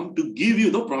arm to give you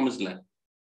the promised land.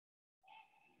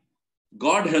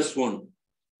 God has sworn.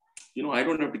 I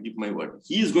don't have to keep my word.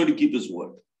 He is going to keep his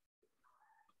word.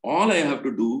 All I have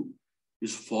to do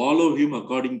is follow him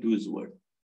according to his word.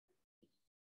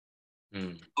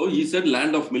 So he said,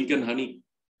 land of milk and honey.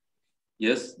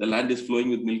 Yes, the land is flowing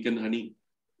with milk and honey,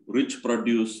 rich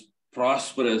produce,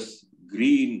 prosperous,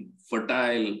 green,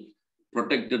 fertile,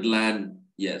 protected land.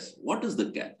 Yes. What is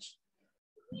the catch?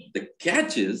 The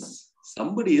catch is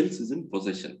somebody else is in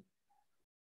possession.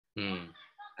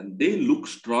 And they look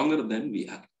stronger than we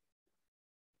are.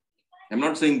 I'm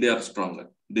not saying they are stronger.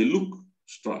 They look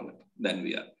stronger than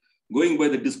we are. Going by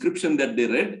the description that they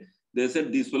read, they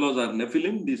said these fellows are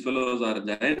Nephilim, these fellows are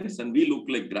giants, and we look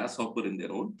like grasshopper in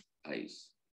their own eyes.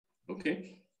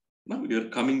 Okay. Now we are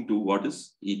coming to what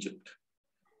is Egypt.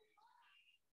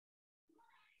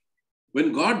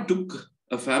 When God took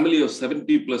a family of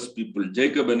 70 plus people,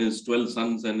 Jacob and his 12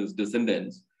 sons and his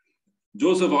descendants,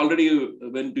 Joseph already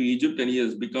went to Egypt and he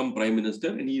has become prime minister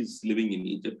and he is living in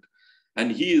Egypt.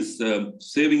 And he is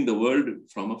saving the world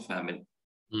from a famine.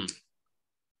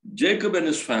 Jacob and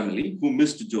his family, who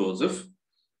missed Joseph,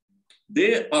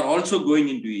 they are also going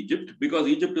into Egypt because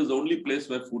Egypt is the only place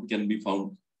where food can be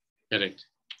found. Correct.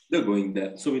 They're going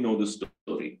there. So we know the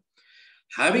story.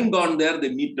 Having gone there, they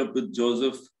meet up with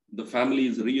Joseph. The family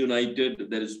is reunited.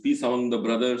 There is peace among the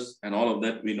brothers and all of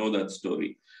that. We know that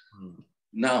story.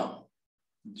 Now,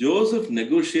 Joseph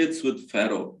negotiates with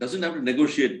Pharaoh. Doesn't have to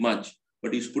negotiate much,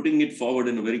 but he's putting it forward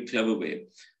in a very clever way.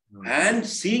 And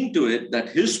seeing to it that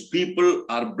his people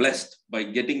are blessed by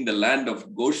getting the land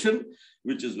of Goshen,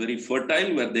 which is very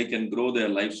fertile, where they can grow their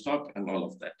livestock and all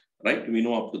of that. Right? We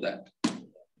know up to that.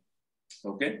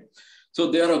 Okay.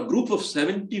 So there are a group of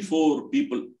 74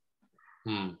 people.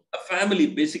 A family,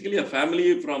 basically a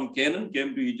family from Canaan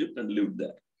came to Egypt and lived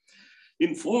there.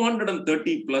 In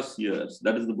 430 plus years,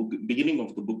 that is the beginning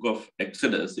of the book of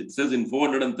Exodus, it says in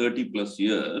 430 plus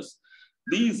years,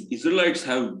 these Israelites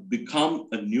have become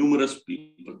a numerous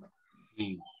people.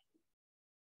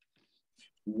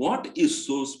 What is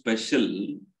so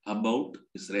special about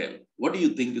Israel? What do you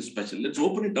think is special? Let's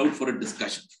open it out for a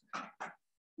discussion.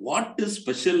 What is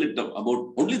special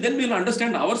about? Only then we'll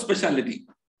understand our speciality.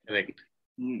 Correct.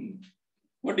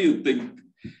 What do you think?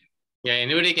 Yeah,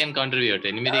 anybody can contribute.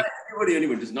 Anybody.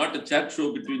 It's not a chat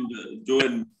show between Joe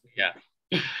and... Yeah.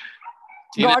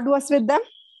 God was with them?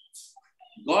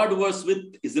 God was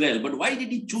with Israel. But why did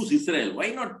he choose Israel? Why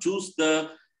not choose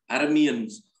the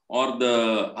Arameans or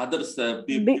the others?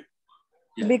 People?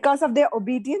 Because of their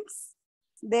obedience.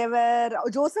 They were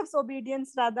Joseph's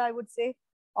obedience, rather, I would say.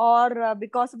 Or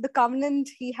because of the covenant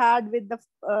he had with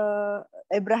the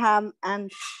Abraham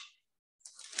and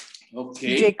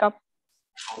Jacob.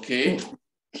 Okay.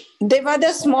 They were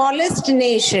the smallest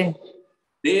nation.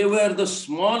 They were the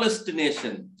smallest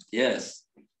nation. Yes.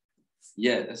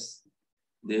 Yes.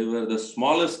 They were the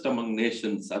smallest among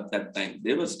nations at that time.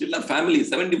 They were still a family,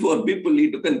 74 people. He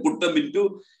took and put them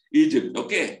into Egypt.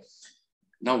 Okay.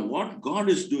 Now, what God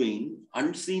is doing,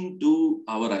 unseen to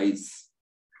our eyes.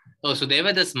 Oh, so they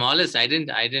were the smallest. I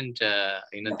didn't think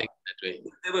that way.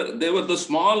 They were the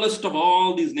smallest of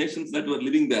all these nations that were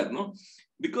living there, no?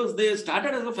 Because they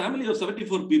started as a family of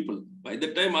 74 people. By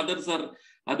the time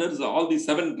all these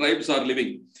 7 tribes are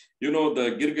living. You know,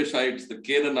 the Girgashites, the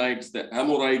Canaanites, the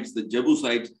Amorites, the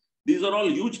Jebusites. These are all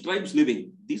huge tribes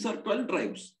living. These are 12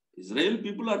 tribes. Israel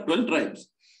people are 12 tribes.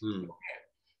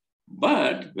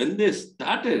 But when they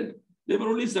started, there were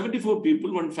only 74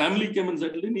 people. One family came and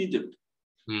settled in Egypt.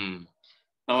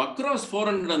 Now, across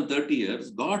 430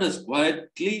 years, God has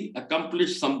quietly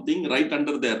accomplished something right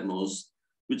under their nose,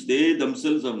 which they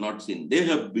themselves have not seen. They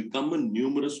have become a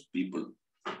numerous people.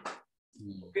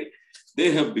 Okay?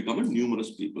 They have become a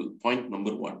numerous people. Point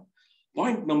number one.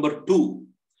 Point number two,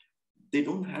 they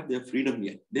don't have their freedom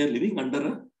yet. They are living under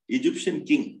an Egyptian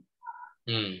king.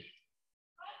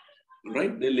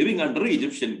 Right? They're living under an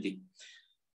Egyptian king.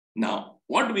 Now,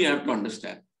 what we have to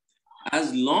understand,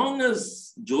 as long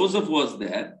as Joseph was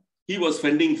there, he was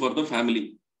fending for the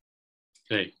family.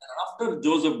 Right. After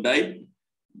Joseph died,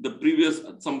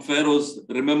 some pharaohs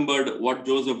remembered what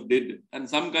Joseph did, and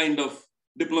some kind of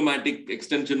diplomatic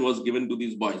extension was given to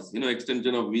these boys.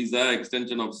 Extension of visa,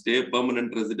 extension of stay,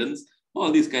 permanent residence,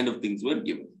 all these kind of things were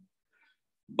given.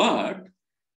 But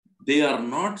they are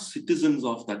not citizens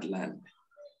of that land.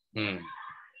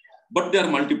 But they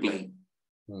are multiplying.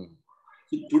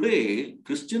 So today,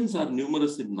 Christians are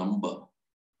numerous in number.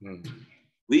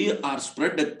 We are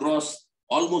spread across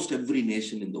almost every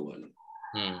nation in the world.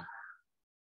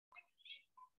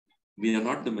 We are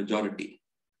not the majority.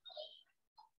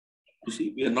 You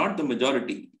see, we are not the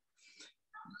majority.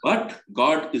 But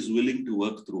God is willing to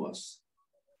work through us.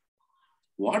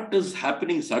 What is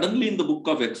happening suddenly in the book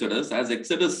of Exodus, as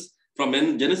Exodus, from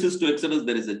Genesis to Exodus,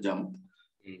 there is a jump.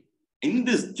 In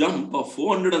this jump of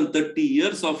 430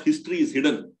 years of history is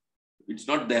hidden. It's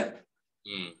not there.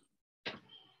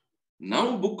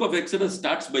 Now, book of Exodus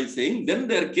starts by saying, then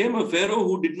there came a Pharaoh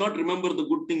who did not remember the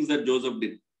good things that Joseph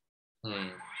did.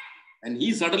 And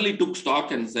he suddenly took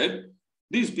stock and said,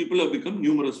 these people have become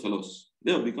numerous fellows.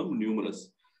 They have become numerous.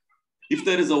 If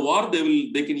there is a war,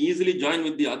 they can easily join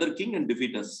with the other king and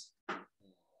defeat us.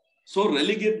 So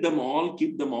relegate them all,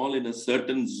 keep them all in a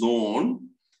certain zone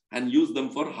and use them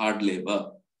for hard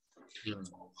labor.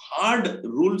 Hard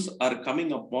rules are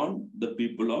coming upon the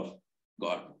people of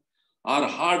God. Are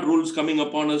hard rules coming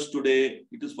upon us today?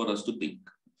 It is for us to think.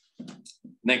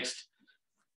 Next,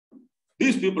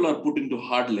 these people are put into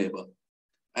hard labor,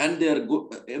 and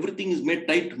everything is made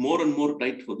tight, more and more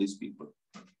tight for these people.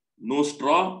 No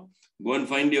straw. Go and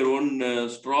find your own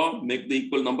straw, make the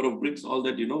equal number of bricks. All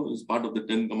that, is part of the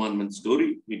 10 Commandments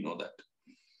story. We know that.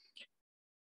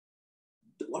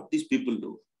 What these people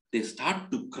do, they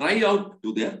start to cry out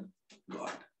to their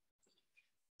God.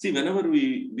 See, whenever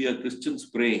we are Christians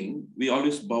praying, we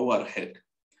always bow our head.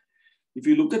 If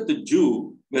you look at the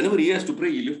Jew, whenever he has to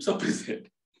pray, he lifts up his head.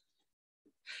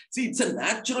 See, it's a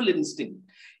natural instinct.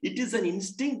 It is an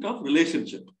instinct of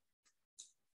relationship.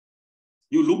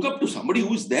 You look up to somebody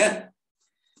who is there.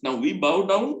 Now, we bow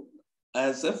down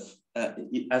as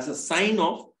a sign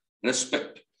of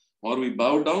respect, or we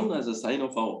bow down as a sign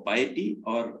of our piety,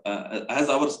 or as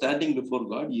our standing before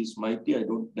God. He is mighty. I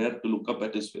don't dare to look up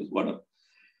at his face. Whatever.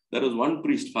 There is one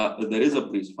priest, there is a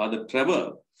priest, Father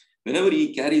Trevor. Whenever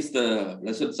he carries the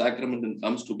Blessed Sacrament and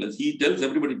comes to bless, he tells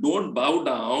everybody, don't bow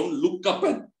down, look up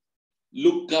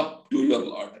to your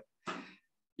Lord.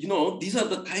 These are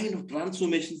the kind of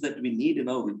transformations that we need in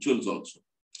our rituals also.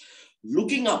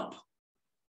 Looking up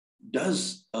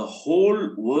does a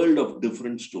whole world of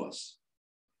difference to us.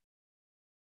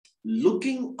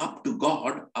 Looking up to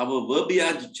God, our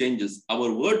verbiage changes,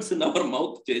 our words in our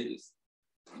mouth changes.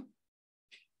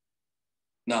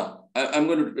 Now, I'm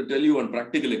going to tell you one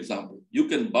practical example. You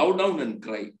can bow down and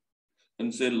cry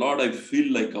and say, Lord, I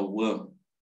feel like a worm.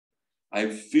 I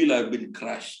feel I've been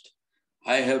crushed.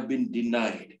 I have been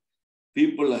denied.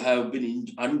 People have been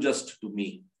unjust to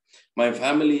me. My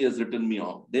family has written me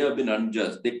off. They have been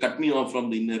unjust. They cut me off from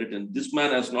the inheritance. This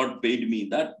man has not paid me.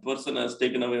 That person has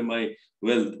taken away my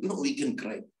wealth. No, we can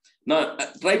cry. Now,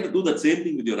 try to do that same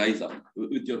thing with your eyes up,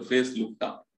 with your face looked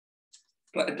up.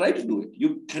 Try to do it.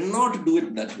 You cannot do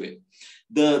it that way.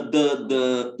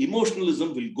 The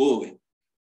emotionalism will go away.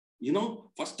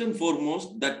 First and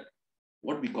foremost, that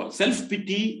what we call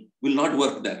self-pity will not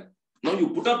work there. Now you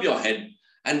put up your head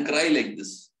and cry like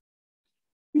this.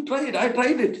 You try it. I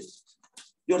tried it.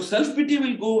 Your self-pity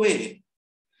will go away.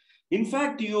 In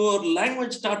fact, your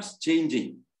language starts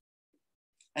changing.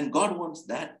 And God wants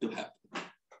that to happen.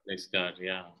 Praise God.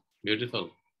 Yeah.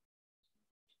 Beautiful.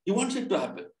 He wants it to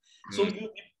happen. So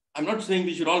I'm not saying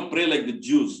we should all pray like the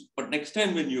Jews, but next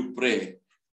time when you pray,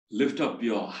 lift up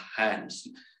your hands,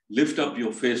 lift up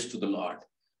your face to the Lord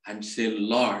and say,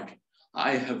 Lord,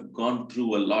 I have gone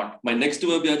through a lot. My next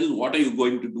verb is, what are you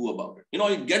going to do about it?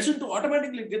 It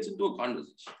automatically gets into a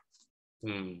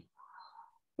conversation.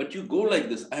 But you go like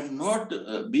this. I'm not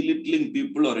belittling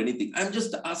people or anything. I'm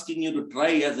just asking you to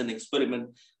try as an experiment.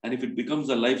 And if it becomes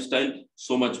a lifestyle,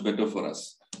 so much better for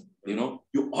us.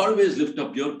 You always lift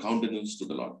up your countenance to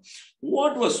the Lord.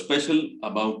 What was special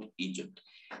about Egypt?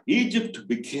 Egypt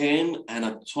became an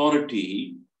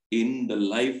authority in the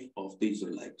life of the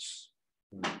Israelites.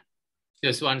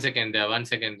 Just 1 second. 1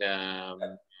 second.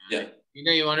 Yeah.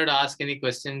 You wanted to ask any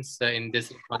questions in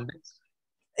this context?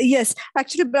 Yes,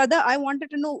 actually, brother, I wanted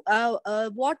to know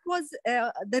what was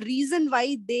the reason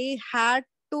why they had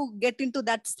to get into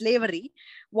that slavery.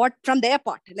 What from their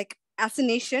part, like as a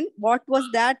nation, what was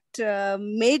that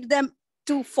made them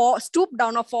to stoop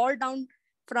down or fall down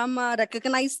from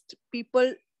recognized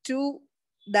people to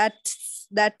that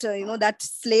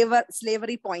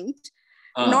slavery point?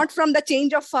 Not from the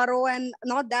change of Pharaoh and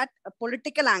not that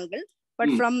political angle, but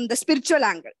from the spiritual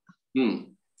angle.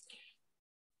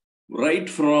 Right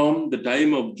from the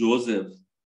time of Joseph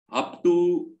up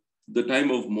to the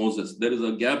time of Moses, there is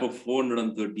a gap of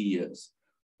 430 years.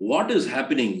 What is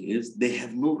happening is they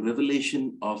have no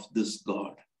revelation of this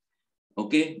God.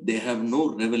 Okay, they have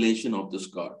no revelation of this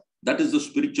God. That is the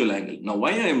spiritual angle. Now,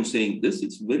 why I am saying this,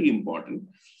 it's very important.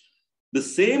 The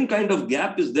same kind of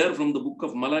gap is there from the book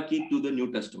of Malachi to the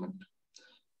New Testament.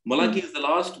 Malachi is the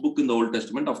last book in the Old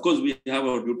Testament. Of course, we have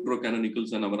our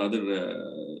Deuterocanonicals and our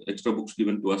other extra books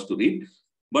given to us to read.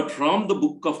 But from the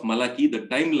book of Malachi, the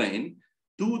timeline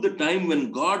to the time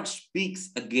when God speaks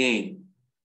again,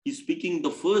 he's speaking the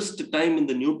first time in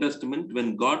the New Testament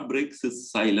when God breaks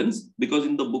his silence, because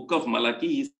in the book of Malachi,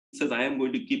 he says, I am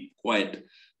going to keep quiet.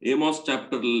 Amos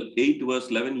chapter 8, verse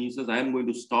 11, he says, I am going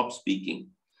to stop speaking.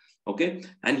 Okay.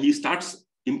 And he starts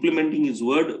implementing his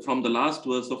word from the last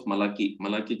verse of Malachi.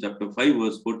 Malachi chapter 5,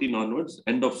 verse 14 onwards,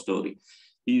 end of story.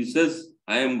 He says,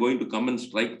 I am going to come and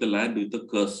strike the land with a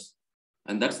curse.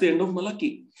 And that's the end of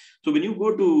Malachi. So when you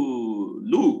go to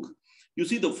Luke, you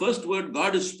see the first word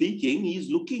God is speaking,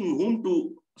 he's looking whom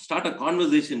to start a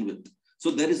conversation with. So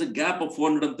there is a gap of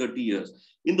 430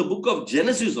 years. In the book of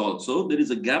Genesis also, there is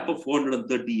a gap of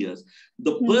 430 years.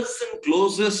 The person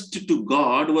closest to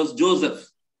God was Joseph.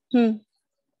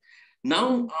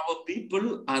 Now our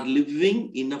people are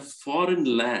living in a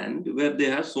foreign land where they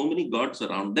have so many gods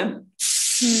around them.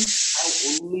 They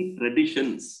have only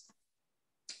traditions.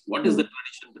 What is the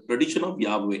tradition? The tradition of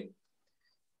Yahweh.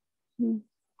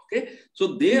 Okay,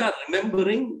 so they are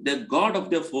remembering the God of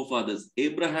their forefathers,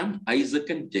 Abraham, Isaac,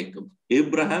 and Jacob.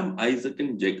 Abraham, Isaac,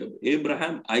 and Jacob.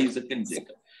 Abraham, Isaac, and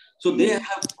Jacob. So they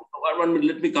have,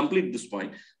 let me complete this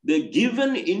point. They're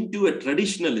given into a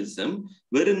traditionalism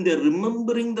wherein they're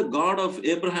remembering the God of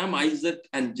Abraham, Isaac,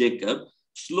 and Jacob.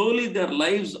 Slowly their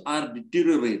lives are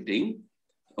deteriorating,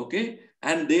 okay?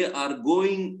 And they are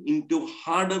going into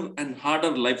harder and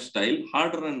harder lifestyle,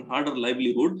 harder and harder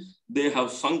livelihood. They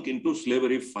have sunk into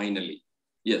slavery finally.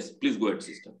 Yes, please go ahead,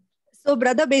 sister. So,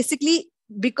 brother, basically,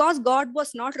 because God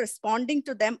was not responding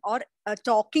to them or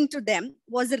talking to them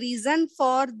was the reason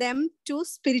for them to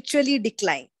spiritually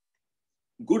decline.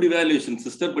 Good evaluation,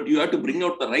 sister, but you have to bring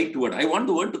out the right word. I want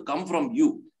the word to come from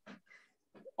you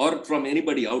or from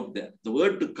anybody out there. The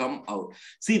word to come out.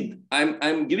 See,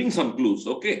 I'm giving some clues,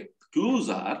 okay? Clues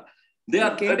are, they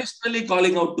are traditionally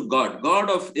calling out to God, God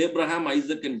of Abraham,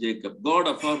 Isaac, and Jacob, God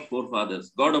of our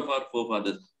forefathers, God of our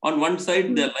forefathers. On one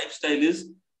side, their lifestyle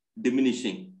is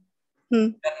diminishing.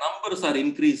 Their numbers are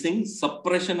increasing.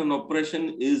 Suppression and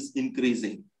oppression is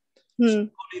increasing. Slowly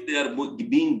they are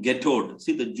being ghettoed.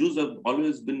 See, the Jews have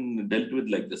always been dealt with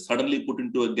like this. Suddenly put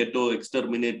into a ghetto,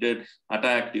 exterminated,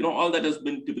 attacked. You know, all that has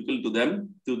been typical to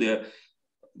them, to their...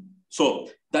 So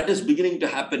that is beginning to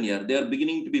happen here. They are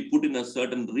beginning to be put in a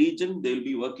certain region. They will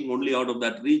be working only out of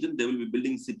that region. They will be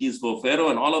building cities for Pharaoh,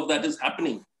 and all of that is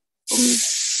happening. Okay?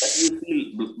 That you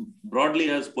feel broadly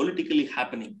as politically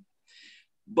happening.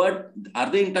 But are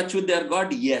they in touch with their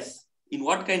God? Yes. In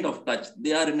what kind of touch?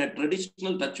 They are in a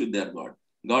traditional touch with their God.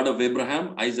 God of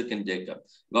Abraham, Isaac, and Jacob.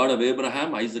 God of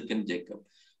Abraham, Isaac, and Jacob.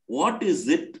 What is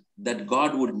it that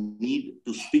God would need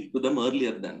to speak to them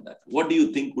earlier than that? What do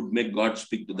you think would make God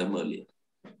speak to them earlier?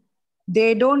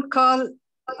 They don't call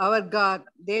our God.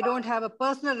 They don't have a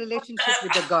personal relationship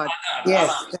with the God.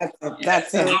 Yes,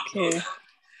 that's it. Okay.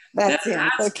 That's it.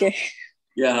 Okay.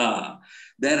 Yeah,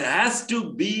 there has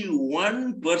to be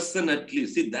one person at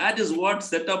least. See, that is what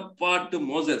set apart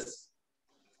Moses.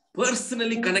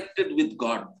 Personally connected with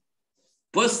God.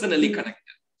 Personally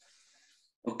connected.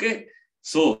 Okay,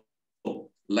 so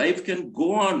life can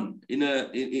go on in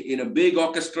a big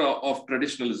orchestra of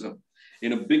traditionalism,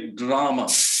 in a big drama,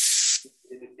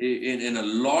 in a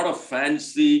lot of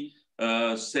fancy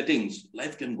settings.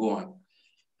 Life can go on,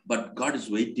 but God is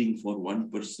waiting for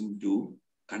one person to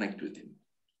connect with him.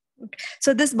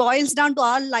 So this boils down to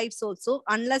our lives also.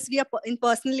 Unless we are in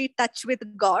personally touch with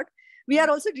God, we are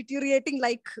also deteriorating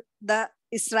like the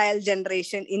Israel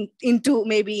generation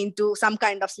into some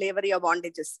kind of slavery or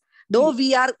bondages. Though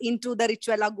we are into the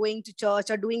ritual or going to church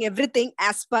or doing everything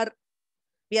as per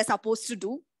we are supposed to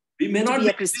do. We may not be be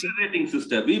a Christian. exhilarating,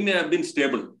 sister. We may have been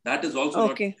stable. That is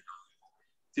also Okay. not.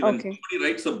 See, when Okay. somebody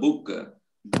writes a book,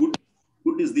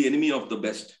 good is the enemy of the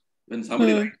best. When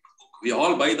somebody writes a book, we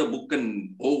all buy the book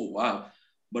and, oh, wow.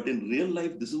 But in real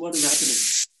life, this is what is happening.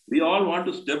 We all want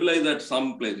to stabilize at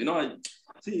some place. You know,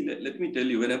 let me tell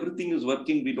you, when everything is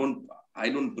working, I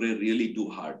don't pray really too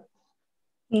hard.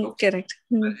 Okay? Correct.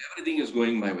 When everything is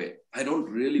going my way, I don't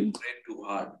really pray too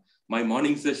hard. My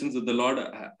morning sessions with the Lord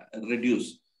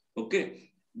reduce. Okay.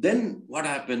 Then what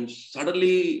happens?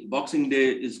 Suddenly Boxing Day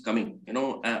is coming, you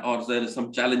know, or there is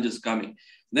some challenges coming.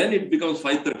 Then it becomes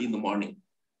 5:30 in the morning.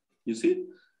 You see,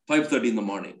 5:30 in the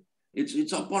morning.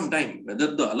 It's up on time.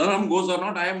 Whether the alarm goes or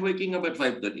not, I am waking up at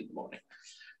 5:30 in the morning.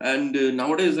 And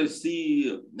nowadays I see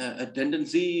a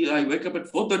tendency, I wake up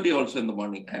at 4:30 also in the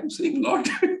morning. I am saying, Lord,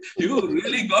 you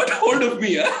really got hold of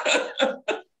me. Huh?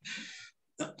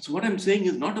 So what I'm saying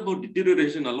is not about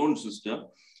deterioration alone, sister.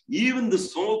 Even the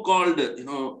so-called, you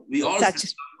know, we all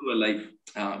settle down to a life.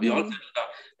 We all settle down.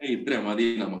 Hey,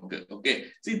 okay.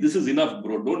 See, this is enough,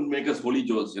 bro. Don't make us holy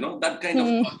Joes. You know, that kind of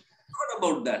talk. Not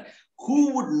about that. Who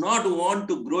would not want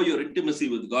to grow your intimacy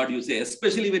with God, you say,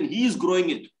 especially when He is growing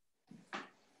it?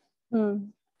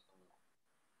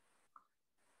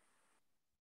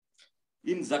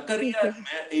 In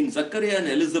Zachariah and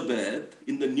Elizabeth,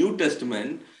 in the New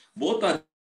Testament, both are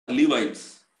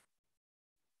Levites.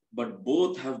 But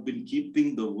both have been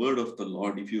keeping the word of the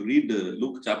Lord. If you read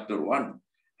Luke chapter 1,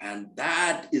 and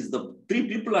that is the three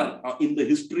people are in the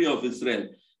history of Israel.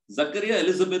 Zachariah,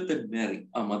 Elizabeth, and Mary,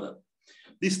 our mother.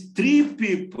 These three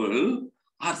people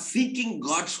are seeking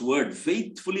God's word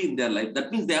faithfully in their life.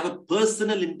 That means they have a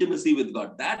personal intimacy with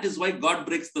God. That is why God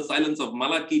breaks the silence of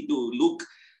Malachi to Luke.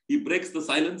 He breaks the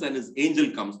silence and his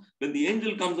angel comes. When the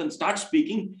angel comes and starts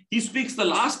speaking, he speaks the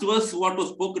last verse what was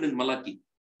spoken in Malachi.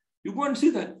 You go and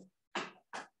see that.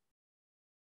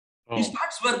 He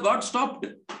starts where God stopped.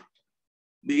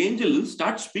 The angel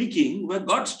starts speaking where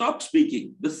God stopped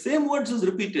speaking. The same words is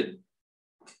repeated.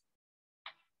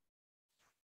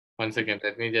 1 second,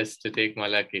 let me just take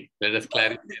Malachi. Let us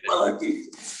clarify that. Malachi.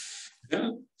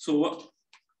 Yeah. So what?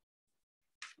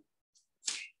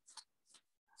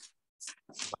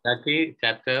 Malachi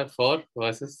chapter 4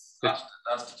 verses 6.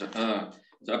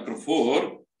 Chapter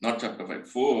 4, not chapter 5,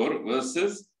 4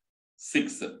 verses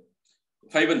 6,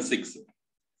 5 and 6.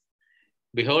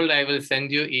 Behold, I will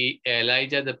send you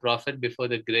Elijah the prophet before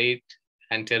the great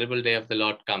and terrible day of the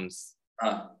Lord comes.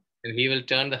 And he will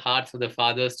turn the hearts of the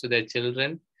fathers to their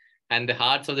children and the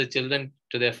hearts of the children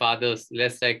to their fathers,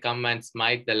 lest I come and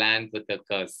smite the land with a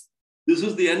curse. This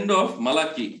is the end of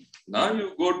Malachi. Now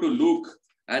you go to Luke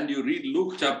and you read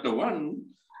Luke chapter 1,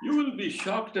 you will be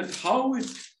shocked at how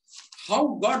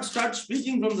God starts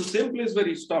speaking from the same place where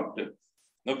he stopped.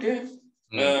 Okay?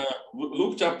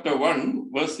 Luke chapter 1,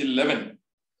 verse 11.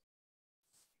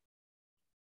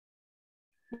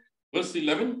 Verse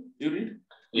 11, you read?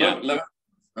 Yeah.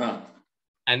 11.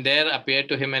 And there appeared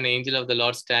to him an angel of the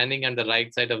Lord standing on the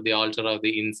right side of the altar of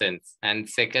the incense. And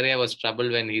Zechariah was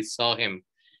troubled when he saw him,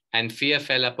 and fear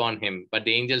fell upon him. But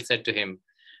the angel said to him,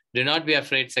 do not be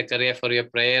afraid, Zechariah, for your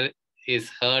prayer is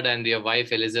heard, and your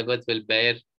wife Elizabeth will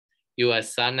bear you a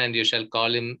son, and you shall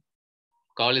call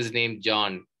his name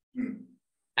John.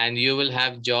 And you will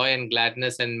have joy and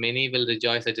gladness, and many will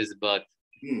rejoice at his birth.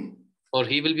 For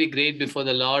he will be great before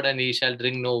the Lord, and he shall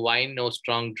drink no wine, no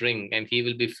strong drink, and he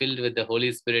will be filled with the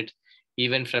Holy Spirit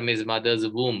even from his mother's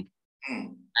womb.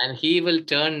 And he will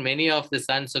turn many of the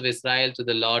sons of Israel to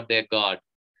the Lord their God.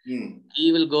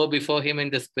 He will go before him in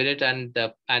the spirit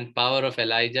and power of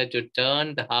Elijah to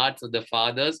turn the hearts of the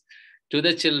fathers to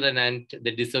the children and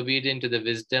the disobedient to the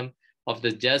wisdom of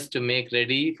the just, to make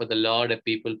ready for the Lord a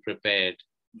people prepared.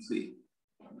 See.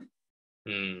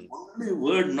 Only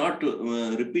word not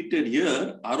repeated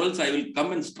here, or else I will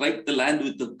come and strike the land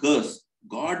with a curse.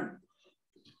 God,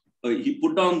 he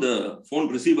put down the phone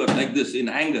receiver like this in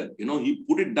anger. You know, he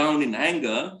put it down in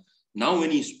anger. Now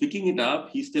when he's picking it up,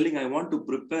 he's telling, I want to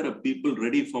prepare a people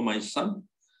ready for my son.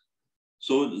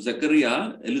 So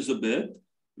Zechariah, Elizabeth,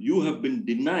 you have been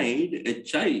denied a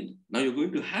child. Now you're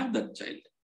going to have that child.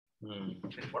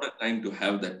 What a time to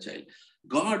have that child.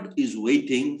 God is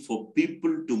waiting for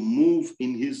people to move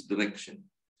in his direction.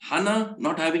 Hannah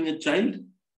not having a child,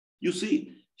 you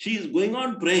see, she is going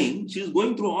on praying. She is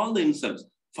going through all the insults.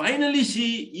 Finally,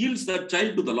 she yields that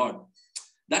child to the Lord.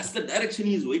 That's the direction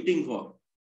he is waiting for.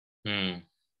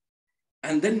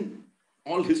 And then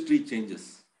all history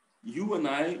changes. You and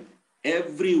I,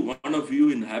 every one of you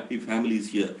in Happy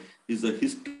Families here is a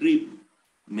history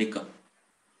maker.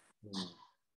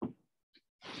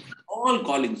 all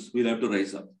callings we'll have to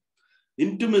rise up.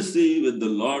 Intimacy with the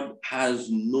Lord has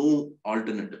no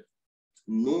alternative.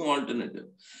 No alternative.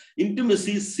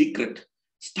 Intimacy is secret.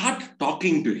 Start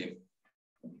talking to Him.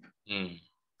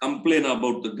 Complain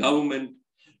about the government.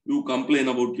 You complain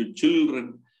about your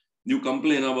children. You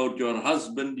complain about your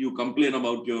husband. You complain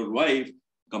about your wife.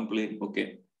 Complain.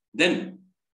 Okay. Then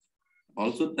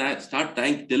also start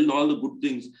tell all the good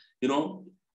things. You know,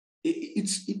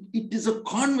 it is a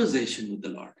conversation with the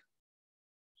Lord.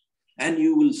 And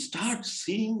you will start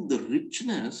seeing the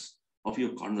richness of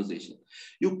your conversation.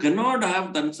 You cannot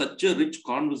have done such a rich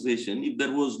conversation if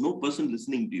there was no person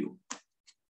listening to you.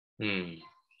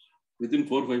 Within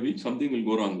 4 or 5 weeks, something will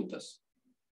go wrong with us.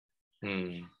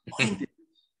 The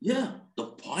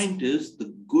point is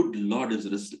the good Lord is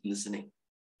listening.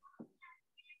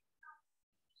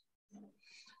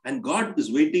 And God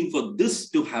is waiting for this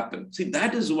to happen. See,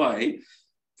 that is why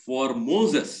for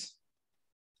Moses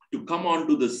to come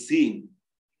onto the scene,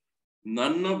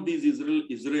 none of these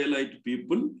Israelite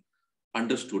people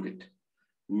understood it.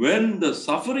 When the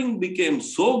suffering became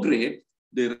so great,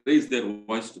 they raised their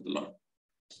voice to the Lord.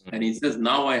 And He says,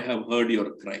 now I have heard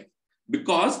your cry.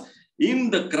 Because in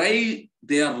the cry,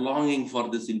 they are longing for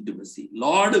this intimacy.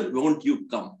 Lord, won't you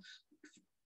come?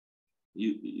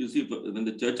 You see, when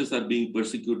the churches are being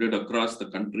persecuted across the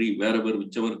country, wherever,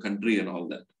 whichever country and all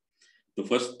that. The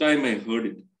first time I heard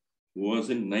it was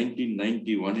in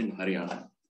 1991 in Haryana.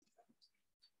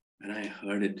 And I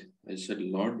heard it. I said,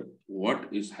 Lord, what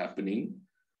is happening?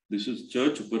 This is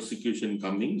church persecution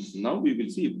coming. Now we will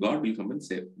see if God will come and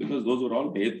save. Because those were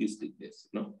all atheistic days.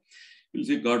 No? We'll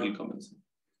see if God will come and save.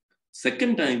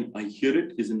 Second time I hear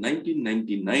it is in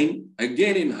 1999,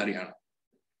 again in Haryana.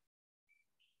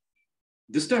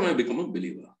 This time I become a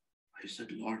believer. I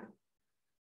said, Lord,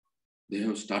 they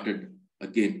have started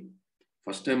again.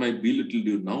 First time I belittled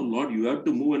you. Now, Lord, you have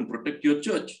to move and protect your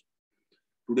church.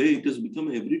 Today it has become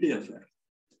an everyday affair.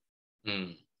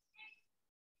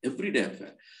 Everyday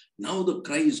affair. Now the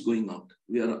cry is going out.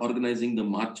 We are organizing the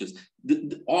marches.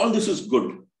 All this is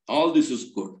good. All this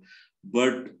is good.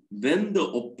 But when the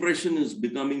oppression is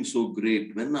becoming so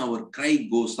great, when our cry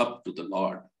goes up to the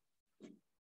Lord,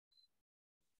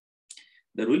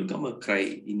 there will come a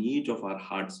cry in each of our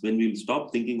hearts when we will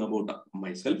stop thinking about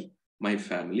myself, my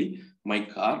family, my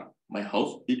car, my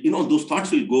house. Those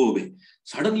thoughts will go away.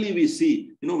 Suddenly we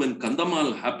see, when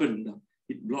Kandamal happened,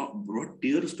 it brought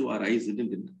tears to our eyes,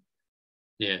 didn't it?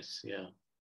 Yes, yeah.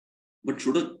 But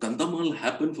should a Kandamal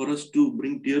happen for us to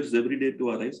bring tears every day to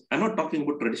our eyes? I'm not talking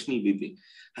about traditional weeping.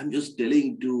 I'm just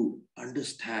telling to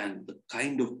understand the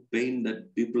kind of pain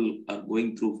that people are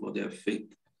going through for their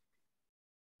faith.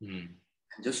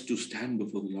 Just to stand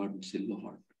before the Lord and say,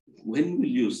 Lord, when will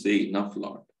you say enough,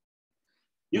 Lord?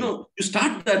 You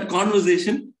start that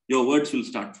conversation, your words will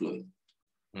start flowing.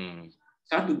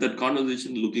 Start with that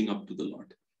conversation looking up to the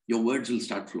Lord. Your words will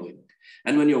start flowing.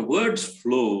 And when your words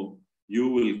flow, you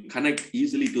will connect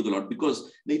easily to the Lord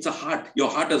because it's a heart. Your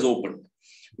heart has opened.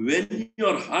 When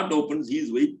your heart opens, He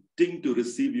is waiting to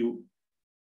receive you.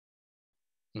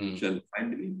 You shall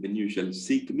find me when you shall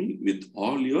seek me with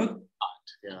all your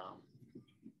heart. Yeah.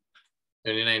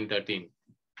 29:13.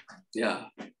 Yeah.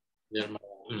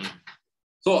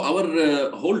 So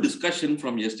our whole discussion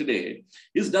from yesterday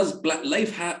is, does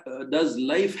life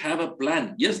have a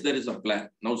plan? Yes, there is a plan.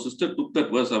 Now, sister took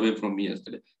that verse away from me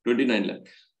yesterday, 29.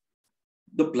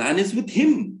 The plan is with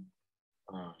Him.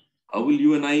 How will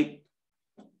you and I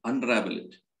unravel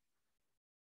it?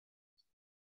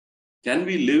 Can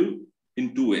we live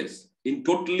in two ways? In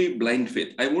totally blind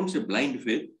faith. I won't say blind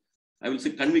faith. I will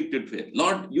say convicted faith.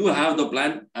 Lord, you have the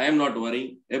plan. I am not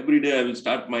worrying. Every day I will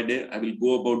start my day. I will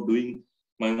go about doing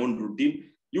my own routine.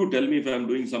 You tell me if I'm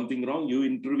doing something wrong. You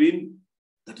intervene.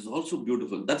 That is also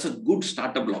beautiful. That's a good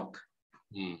starter block.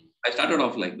 I started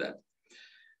off like that.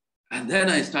 And then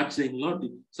I start saying, Lord,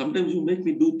 sometimes you make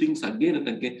me do things again and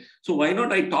again. So why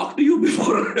not I talk to you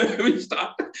before we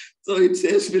start? So it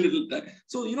saves me a little time.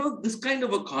 So, this kind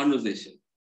of a conversation.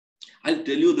 I'll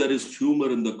tell you, there is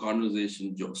humor in the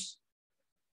conversation, Jose.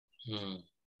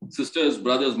 Sisters,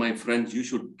 brothers, my friends, you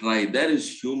should try. There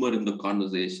is humor in the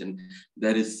conversation.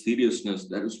 There is seriousness.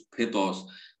 There is pathos.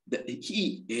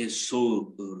 He is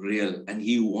so real and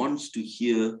He wants to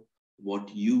hear what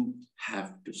you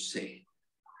have to say.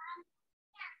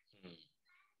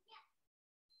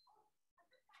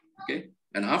 Okay?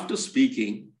 And after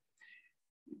speaking,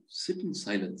 sit in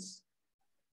silence.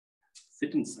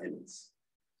 Sit in silence.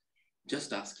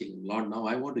 Just asking, Lord, now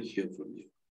I want to hear from you.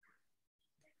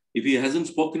 If He hasn't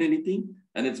spoken anything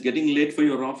and it's getting late for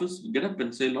your office, get up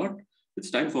and say, Lord, it's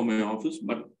time for my office,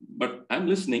 but I'm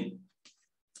listening.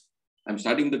 I'm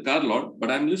starting the car, Lord,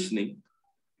 but I'm listening.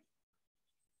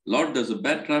 Lord, there's a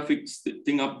bad traffic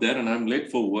thing up there and I'm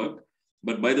late for work.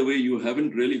 But by the way, you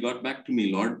haven't really got back to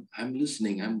me, Lord. I'm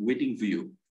listening. I'm waiting for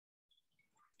you.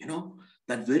 You know,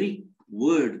 that very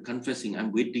word confessing,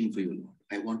 I'm waiting for you, Lord.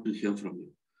 I want to hear from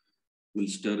you, will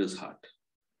stir his heart.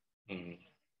 Mm.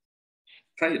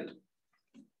 Try it.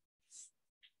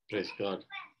 Praise God.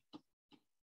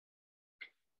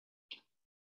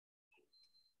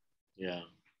 Yeah.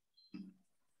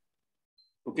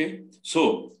 Okay.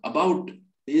 So about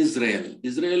Israel.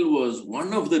 Israel was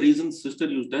one of the reasons, sister,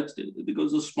 you touched it,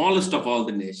 because the smallest of all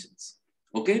the nations.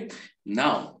 Okay.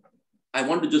 Now, I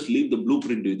want to just leave the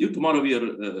blueprint with you. Tomorrow we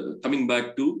are coming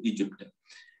back to Egypt.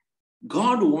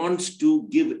 God wants to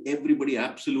give everybody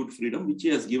absolute freedom, which he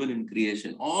has given in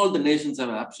creation. All the nations have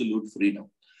absolute freedom.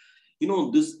 You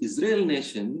know, this Israel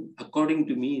nation, according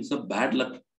to me, is a bad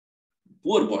luck.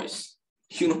 Poor boys.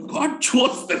 You know, God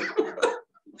chose them.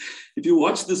 If you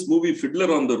watch this movie,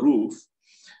 Fiddler on the Roof,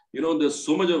 you know, there's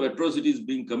so much of atrocities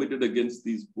being committed against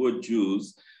these poor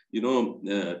Jews. You know,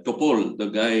 Topol, the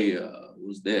guy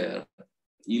who's there,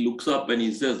 he looks up and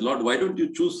he says, Lord, why don't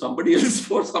you choose somebody else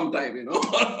for some time, you know?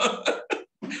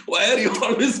 Why are you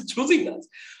always choosing us?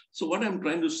 So what I'm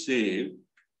trying to say,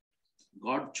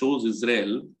 God chose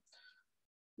Israel.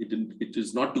 It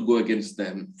is not to go against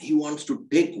them. He wants to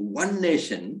take one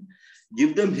nation,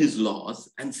 give them his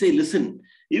laws and say, listen,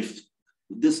 if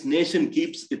this nation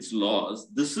keeps its laws,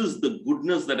 this is the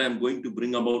goodness that I'm going to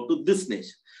bring about to this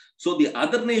nation. So the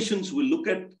other nations will look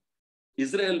at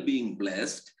Israel being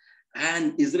blessed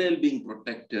and Israel being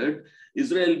protected,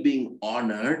 Israel being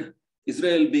honored,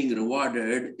 Israel being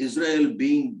rewarded, Israel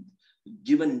being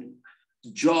given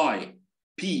joy,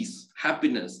 peace,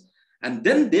 happiness. And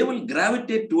then they will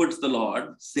gravitate towards the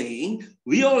Lord saying,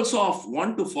 we also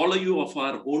want to follow you of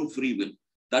our own free will.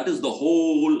 That is the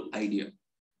whole idea.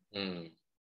 Mm.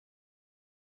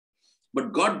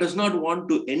 But God does not want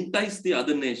to entice the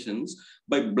other nations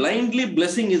by blindly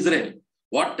blessing Israel.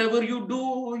 Whatever you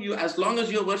do, as long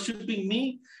as you're worshiping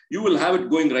me, you will have it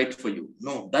going right for you.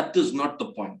 No, that is not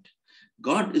the point.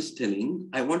 God is telling,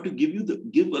 I want to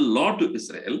give a law to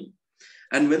Israel.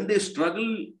 And when they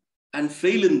struggle and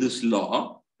fail in this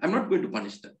law, I'm not going to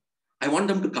punish them. I want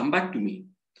them to come back to me.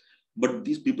 But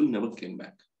these people never came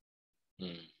back.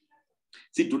 Mm.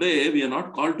 See, today we are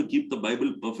not called to keep the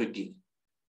Bible perfectly.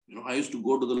 You know, I used to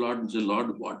go to the Lord and say,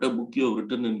 Lord, what a book you have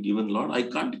written and given, Lord. I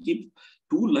can't keep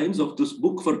 2 lines of this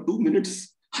book for 2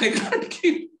 minutes. I can't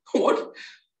keep what?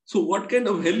 So what kind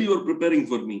of hell you are preparing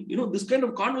for me? You know, this kind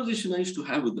of conversation I used to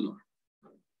have with the Lord.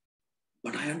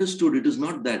 But I understood it is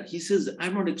not that. He says,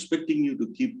 I'm not expecting you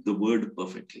to keep the word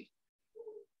perfectly.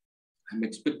 I'm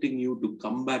expecting you to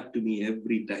come back to me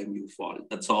every time you fall.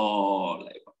 That's all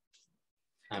I want.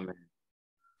 Amen.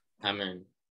 Amen.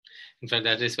 In fact,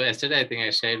 that is why yesterday I think I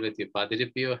shared with you, Padre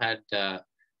Pio had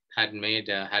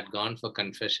gone for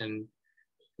confession.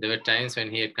 There were times when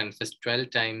he had confessed 12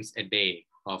 times a day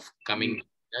of coming,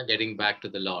 getting back to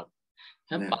the Lord.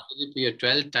 Yeah. Padre Pio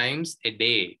 12 times a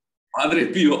day.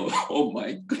 Padre Pio, oh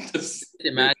my goodness.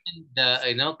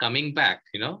 Imagine coming back,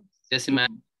 just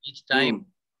imagine each time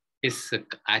his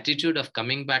attitude of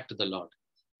coming back to the Lord.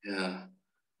 Yeah.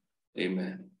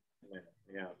 Amen.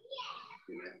 Yeah.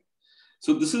 Amen.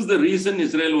 So this is the reason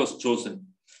Israel was chosen.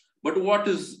 But what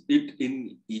is it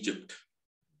in Egypt?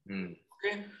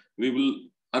 Okay.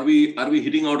 Are we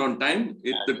hitting out on time?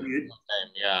 8:38?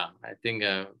 Yeah. I think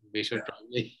we should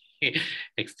probably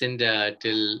extend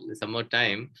till some more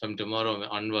time from tomorrow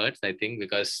onwards, I think,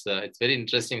 because it's very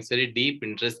interesting. It's very deep,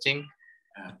 interesting.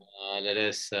 Let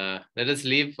us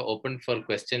leave open for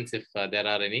questions if there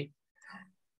are any.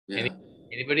 Yeah.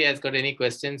 Anybody has got any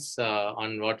questions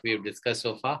on what we have discussed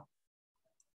so far?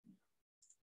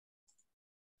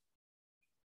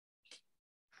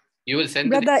 You will send.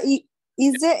 Brother,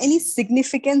 is there any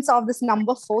significance of this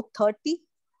number 430?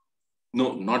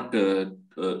 No, not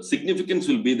significance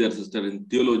will be there, sister, in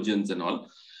theologians and all.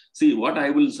 See, what I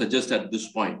will suggest at this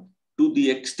point, to the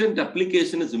extent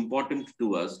application is important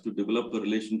to us to develop a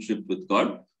relationship with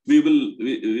God, we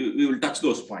will touch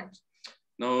those points.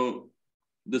 Now,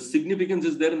 the significance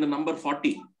is there in the number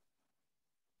 40.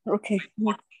 Okay.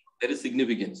 There is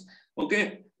significance.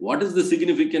 Okay. What is the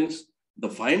significance? The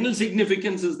final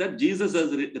significance is that Jesus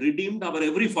has redeemed our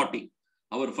every 40.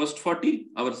 Our first 40,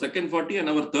 our second 40, and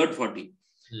our third 40.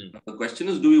 The question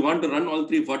is, do we want to run all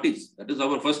 3 40s? That is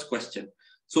our first question.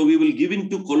 So we will give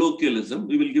into colloquialism,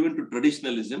 we will give into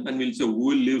traditionalism, and we'll say, who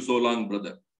will live so long,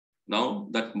 brother? Now,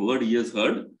 that word he has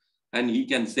heard, and he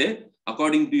can say,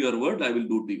 according to your word, I will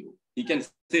do to you. He can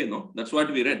say, no? That's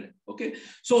what we read. Okay.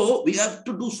 So we have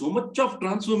to do so much of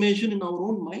transformation in our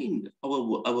own mind.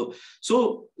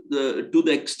 To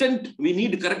the extent we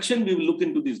need correction, we will look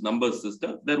into these numbers,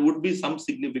 sister. There would be some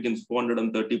significance,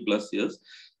 430 plus years.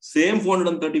 Same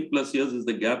 430 plus years is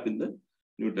the gap in the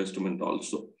New Testament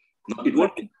also. Now, it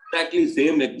won't be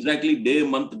exactly day,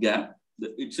 month gap.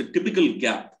 It's a typical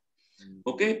gap.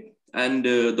 Okay. And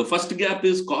the first gap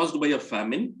is caused by a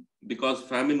famine. Because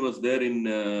famine was there in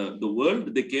the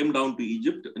world, they came down to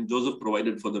Egypt and Joseph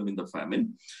provided for them in the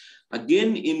famine.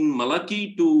 Again, in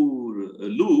Malachi to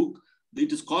Luke,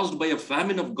 it is caused by a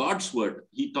famine of God's word.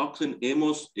 He talks in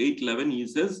Amos 8:11. He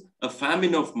says, a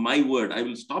famine of my word. I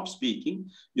will stop speaking.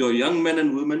 Your young men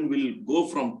and women will go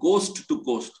from coast to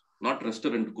coast, not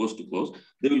restaurant coast to coast.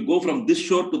 They will go from this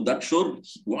shore to that shore,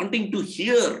 wanting to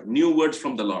hear new words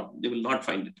from the Lord. They will not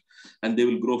find it. And they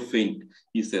will grow faint,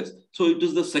 he says. So it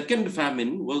is the second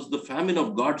famine, was the famine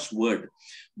of God's word.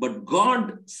 But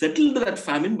God settled that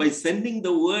famine by sending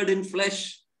the word in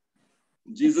flesh,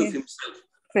 Jesus himself.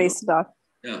 Praise God.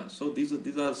 Yeah, so these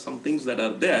are some things that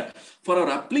are there. For our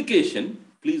application,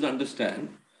 please understand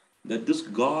that this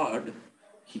God,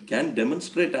 he can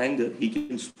demonstrate anger, he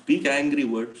can speak angry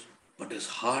words, but his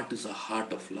heart is a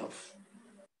heart of love.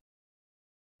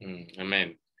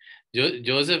 Amen.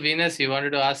 Joseph Venus, you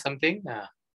wanted to ask something?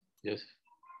 Joseph.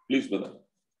 Please, brother.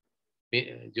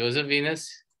 Joseph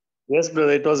Venus? Yes,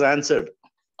 brother, it was answered.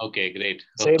 Okay, great.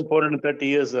 Same 430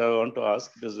 years I want to ask.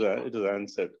 It is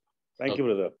answered. Thank you,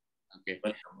 brother. Okay.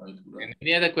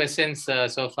 Any other questions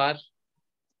so far?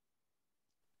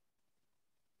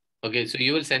 Okay, so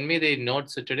you will send me the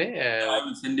notes today? I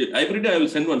will send it. Every day I will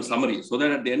send one summary so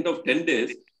that at the end of 10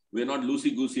 days, we're not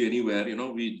loosey-goosey anywhere. You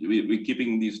know, we're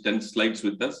keeping these 10 slides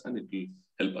with us and it will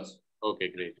help us.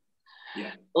 Okay, great.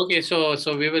 Yeah. Okay, so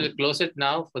we will close it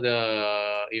now for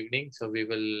the evening. So we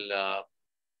will,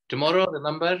 tomorrow,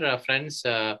 remember, friends,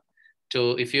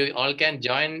 if you all can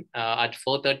join at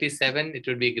 4:37, it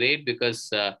would be great because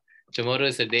tomorrow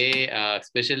is a day,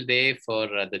 special day for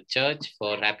the church,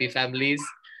 for happy families.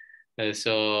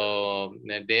 So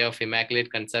the day of Immaculate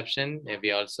Conception,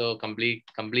 we also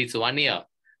completes 1 year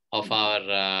of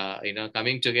our,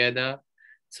 coming together.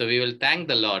 So we will thank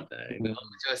the Lord.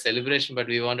 It's a celebration, but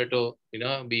we wanted to,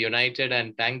 be united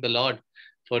and thank the Lord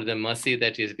for the mercy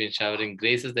that He's been showering,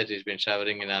 graces that He's been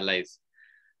showering in our lives.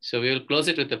 So we will close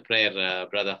it with a prayer,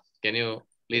 brother. Can you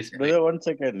please? Brother, 1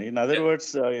 second. In other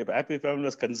words, Happy Family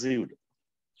was conceived.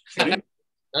 No.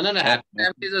 Happy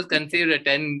Families was conceived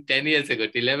 10 years ago,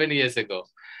 11 years ago.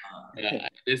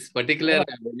 This particular...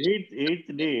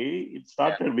 eighth day, it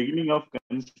started beginning of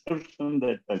construction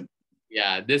that time.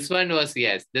 Yeah, this one was,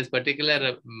 yes. This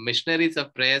particular missionaries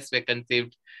of prayers were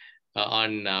conceived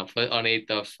on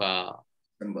 8th of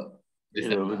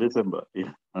December.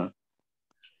 Yeah.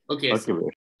 Okay, so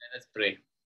let us pray.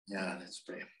 Yeah, let's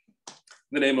pray. In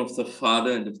the name of the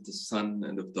Father, and of the Son,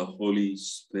 and of the Holy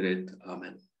Spirit.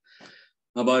 Amen.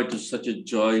 Abba, it is such a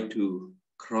joy to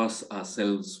cross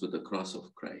ourselves with the cross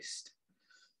of Christ,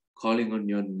 calling on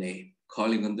your name,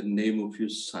 calling on the name of your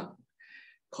Son,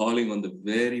 calling on the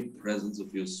very presence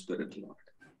of your Spirit, Lord.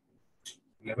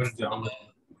 11 John.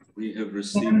 We have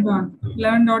received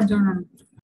 11 John.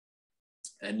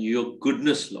 And your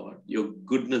goodness, Lord, your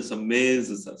goodness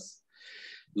amazes us.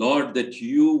 Lord, that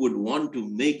you would want to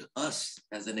make us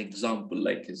as an example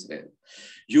like Israel.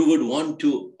 You would want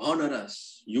to honor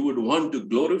us. You would want to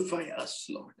glorify us,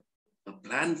 Lord. A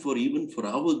plan even for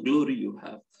our glory you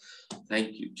have.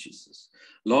 Thank you, Jesus.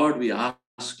 Lord, we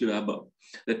ask you, Abba,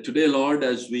 that today, Lord,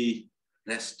 as we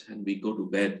rest and we go to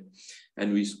bed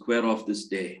and we square off this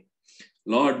day,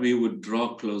 Lord, we would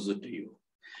draw closer to you.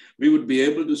 We would be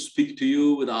able to speak to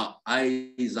you with our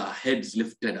eyes, our heads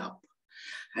lifted up.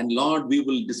 And Lord, we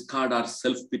will discard our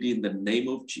self-pity in the name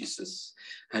of Jesus.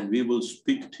 And we will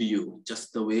speak to you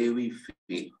just the way we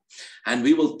feel. And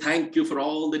we will thank you for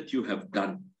all that you have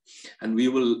done. And we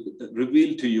will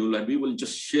reveal to you, and we will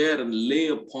just share and lay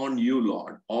upon you,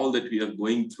 Lord, all that we are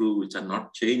going through, which are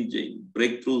not changing,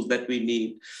 breakthroughs that we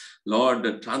need, Lord,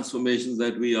 the transformations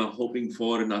that we are hoping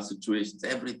for in our situations,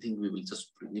 everything we will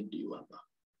just bring it to you, Abba.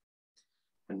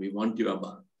 And we want you,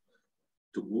 Abba,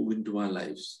 to move into our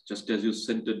lives, just as you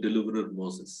sent a deliverer,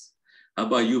 Moses.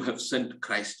 Abba, you have sent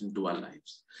Christ into our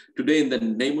lives. Today, in the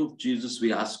name of Jesus,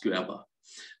 we ask you, Abba,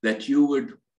 that you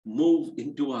would move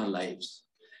into our lives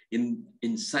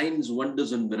in signs,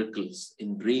 wonders, and miracles,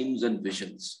 in dreams and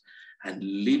visions, and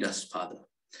lead us, Father,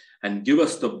 and give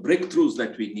us the breakthroughs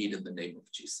that we need in the name of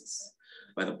Jesus.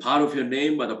 By the power of your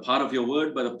name, by the power of your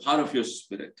word, by the power of your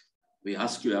Spirit, we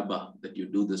ask you, Abba, that you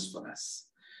do this for us.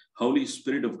 Holy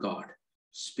Spirit of God,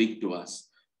 speak to us.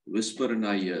 whisper in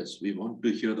our ears. We want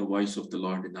to hear the voice of the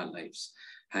Lord in our lives.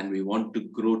 And we want to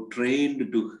grow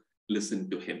trained to listen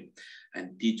to him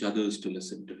and teach others to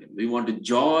listen to him. We want a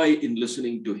joy in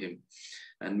listening to him.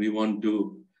 And we want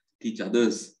to teach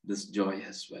others this joy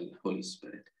as well, Holy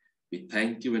Spirit. We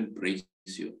thank you and praise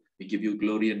you. We give you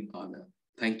glory and honor.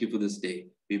 Thank you for this day.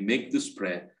 We make this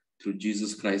prayer through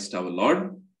Jesus Christ our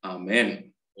Lord.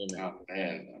 Amen. Amen.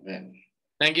 Amen. Amen.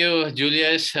 Thank you,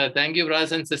 Julius. Thank you,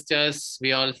 brothers and sisters.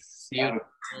 We all see you.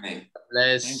 Amen.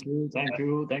 Bless. Thank you. Thank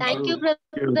you. Thank you,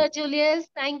 Brother Julius.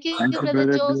 Thank you, Thank you, Brother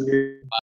Brother Jose. Julius.